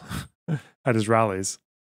speeches at his rallies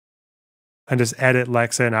and just edit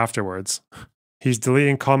Lex in afterwards. He's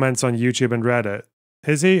deleting comments on YouTube and Reddit.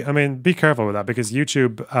 Is he? I mean, be careful with that because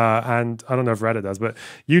YouTube, and I don't know if Reddit does, but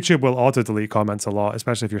YouTube will auto-delete comments a lot,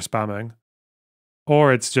 especially if you're spamming.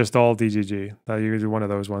 Or it's just all DGG. That you do one of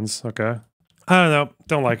those ones, okay? I don't know.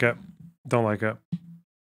 Don't like it. Don't like it.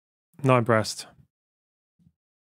 Not impressed.